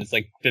now, and it's,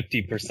 like,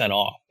 50%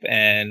 off,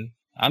 and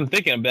I'm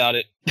thinking about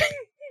it.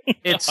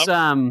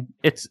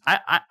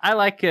 I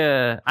like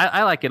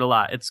it a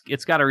lot.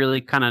 It's got a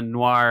really kind of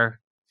noir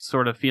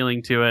sort of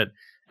feeling to it,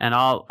 and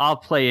I'll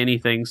play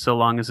anything so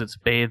long as it's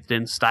bathed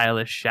in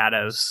stylish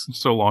shadows.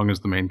 So long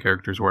as the main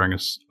character's wearing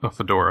a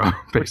fedora,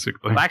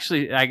 basically. Well,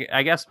 actually,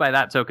 I guess by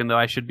that token, though,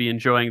 I should be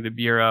enjoying the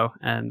Bureau,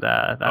 and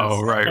that's...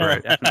 Oh,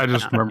 right. I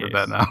just remembered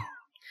that now.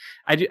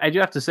 I do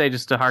have to say,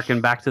 just to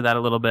harken back to that a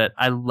little bit,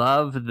 I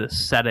love the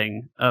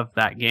setting of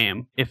that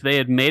game. If they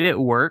had made it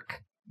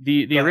work...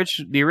 The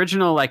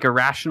original, like,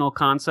 irrational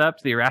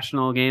concept, the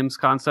irrational games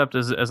concept,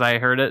 as I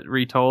heard it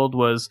retold,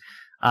 was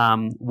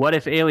what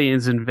if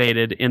aliens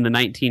invaded in the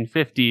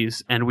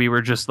 1950s and we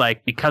were just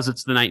like, because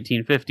it's the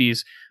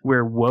 1950s,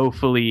 we're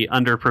woefully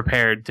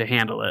underprepared to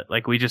handle it.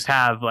 Like, we just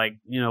have, like,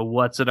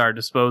 what's at our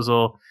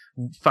disposal,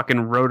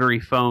 fucking rotary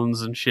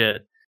phones and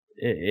shit.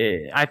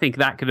 I think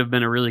that could have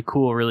been a really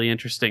cool, really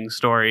interesting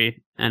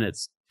story, and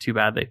it's too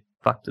bad they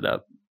fucked it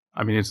up.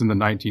 I mean, it's in the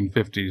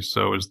 1950s,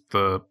 so is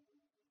the...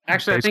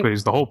 Actually, basically,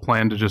 is the whole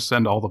plan to just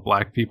send all the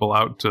black people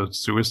out to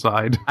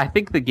suicide? I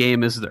think the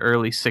game is the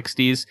early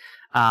 60s.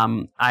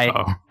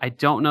 I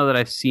don't know that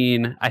I've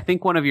seen... I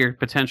think one of your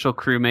potential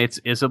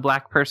crewmates is a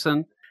black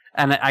person,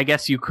 and I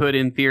guess you could,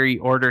 in theory,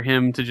 order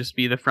him to just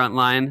be the front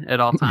line at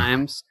all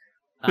times.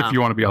 If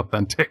you want to be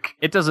authentic.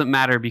 It doesn't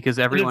matter because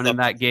everyone in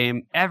that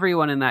game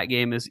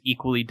is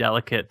equally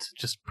delicate.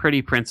 Just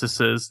pretty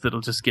princesses that'll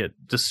just get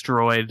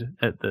destroyed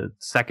at the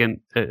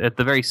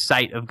very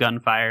sight of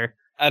gunfire.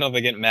 I don't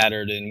think it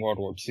mattered in World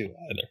War II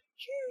either.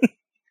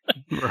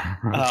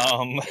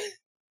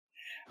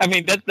 I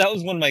mean, that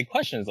was one of my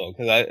questions, though,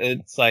 because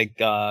it's like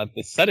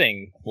the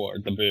setting for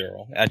the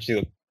Bureau actually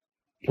looked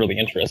really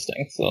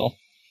interesting. So,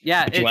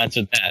 yeah, you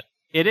answered that.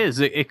 It is.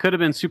 It could have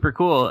been super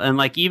cool, and,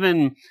 like,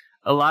 even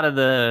a lot of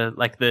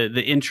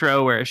the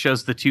intro where it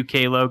shows the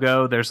 2K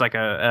logo. There's like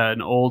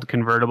an old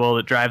convertible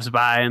that drives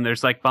by, and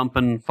there's like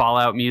bumping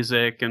Fallout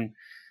music, and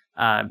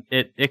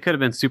it could have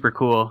been super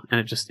cool, and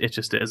it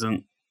just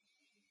isn't.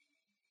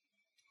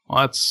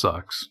 Well, that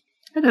sucks.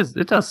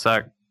 It does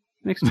suck.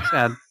 Makes me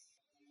sad.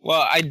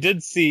 Well, I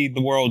did see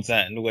The World's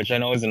End, which I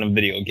know isn't a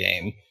video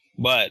game,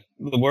 but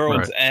The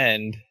World's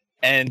End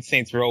and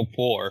Saints Row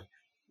 4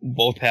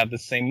 both have the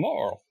same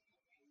moral.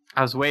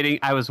 I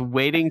was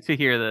waiting to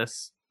hear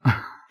this.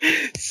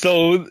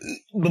 So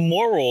the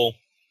moral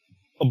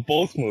of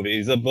both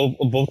movies, of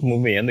both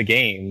movie and the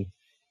game,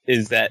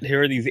 is that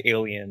here are these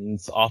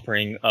aliens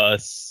offering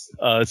us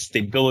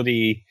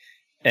stability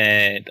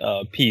and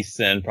peace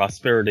and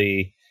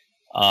prosperity,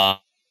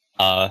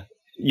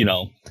 you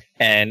know,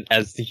 and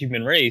as the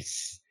human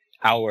race,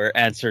 our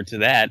answer to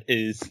that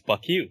is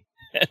fuck you.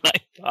 And I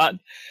thought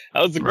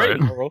that was a great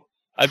moral.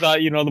 I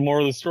thought, you know, the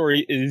moral of the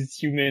story is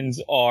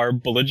humans are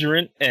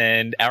belligerent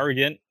and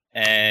arrogant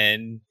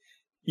and,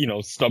 you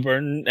know,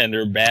 stubborn, and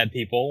they're bad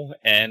people,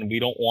 and we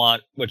don't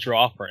want what you're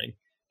offering.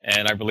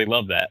 And I really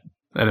love that.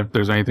 And if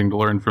there's anything to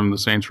learn from the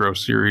Saints Row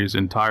series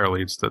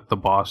entirely, it's that the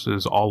boss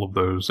is all of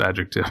those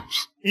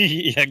adjectives.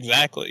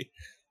 Exactly.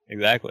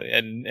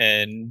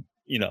 And,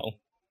 you know,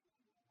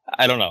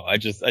 I don't know. I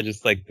just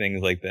like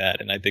things like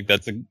that. And I think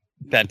that's a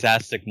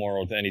fantastic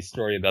moral to any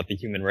story about the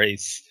human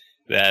race,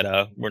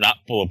 that we're not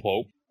full of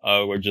hope.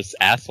 We're just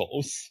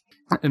assholes.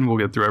 And we'll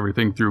get through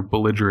everything through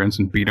belligerence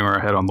and beating our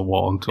head on the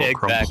wall until it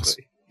crumbles.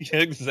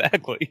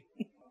 Exactly.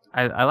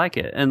 I like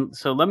it. And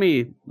so let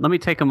me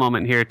take a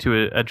moment here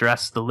to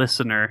address the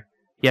listener.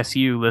 Yes,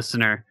 you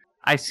listener.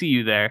 I see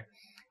you there.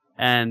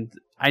 And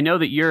I know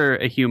that you're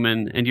a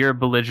human and you're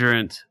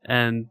belligerent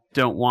and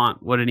don't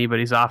want what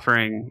anybody's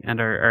offering and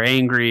are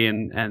angry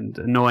and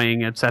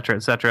annoying, etc.,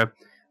 etc.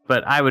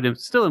 But I would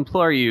still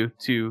implore you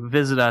to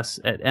visit us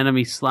at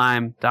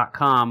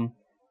enemyslime.com.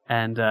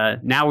 And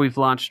now we've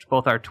launched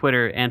both our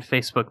Twitter and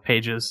Facebook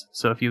pages.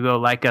 So if you go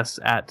like us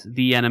at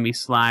The Enemy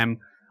Slime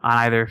on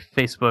either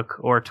Facebook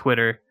or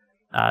Twitter,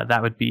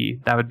 that would be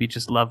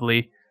just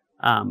lovely.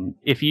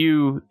 If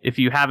you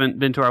haven't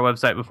been to our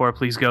website before,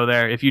 please go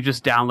there. If you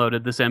just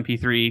downloaded this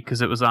MP3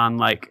 because it was on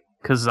like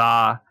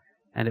Kazaa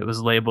and it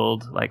was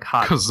labeled like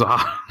hot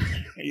Kazaa,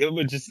 It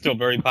was just still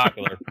very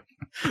popular.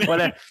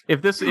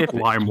 If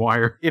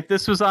LimeWire. If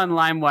this was on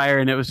LimeWire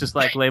and it was just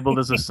like labeled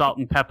as a Salt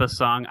and Peppa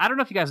song, I don't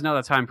know if you guys know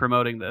that's how I'm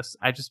promoting this.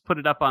 I just put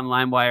it up on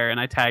LimeWire and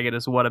I tag it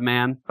as What a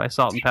Man by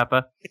Salt and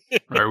Peppa.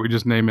 Right, we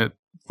just name it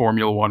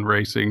Formula One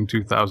Racing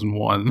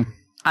 2001.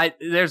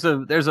 There's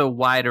a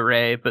wide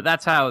array, but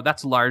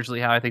that's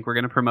largely how I think we're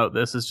going to promote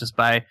this, is just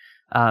by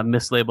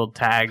mislabeled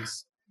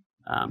tags.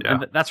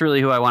 And that's really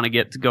who I want to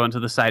get to go into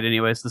the site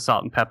anyways, the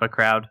Salt and Peppa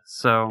crowd.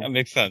 So That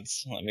makes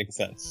sense.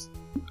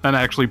 And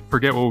actually,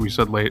 forget what we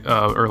said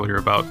earlier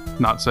about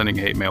not sending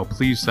hate mail.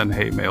 Please send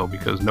hate mail,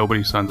 because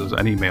nobody sends us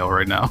any mail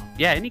right now.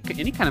 Yeah, any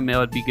kind of mail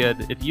would be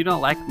good. If you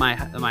don't like my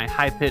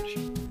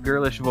high-pitched,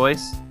 girlish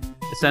voice,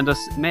 send us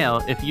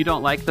mail. If you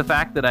don't like the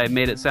fact that I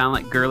made it sound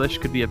like girlish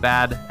could be a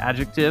bad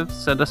adjective,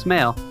 send us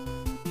mail.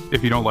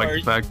 If you don't like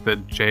the fact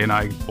that Jay and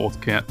I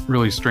both can't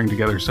really string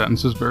together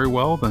sentences very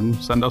well, then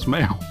send us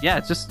mail. Yeah,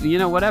 it's just,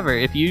 whatever.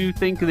 If you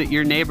think that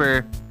your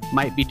neighbor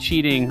might be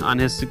cheating on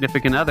his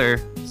significant other,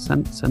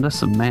 send us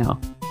some mail.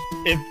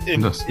 If you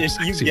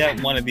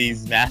get one of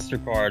these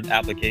MasterCard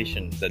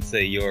applications that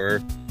say you're,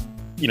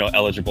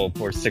 eligible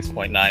for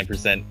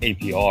 6.9%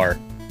 APR,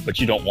 but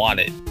you don't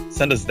want it,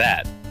 send us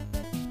that.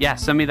 Yeah,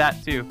 send me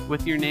that too,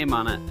 with your name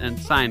on it, and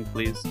signed,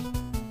 please.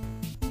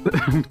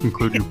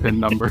 Include your PIN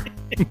number.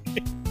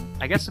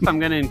 I guess if I'm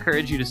going to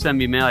encourage you to send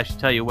me mail, I should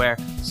tell you where.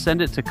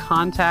 Send it to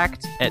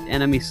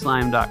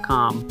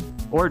contact@enemyslime.com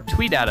or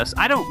tweet at us.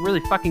 I don't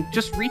really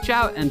just reach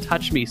out and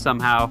touch me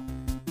somehow.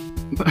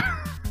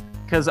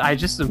 Because I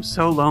just am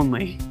so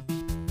lonely.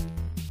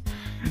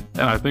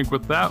 And I think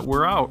with that,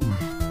 we're out.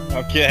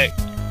 Okay.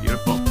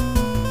 Beautiful.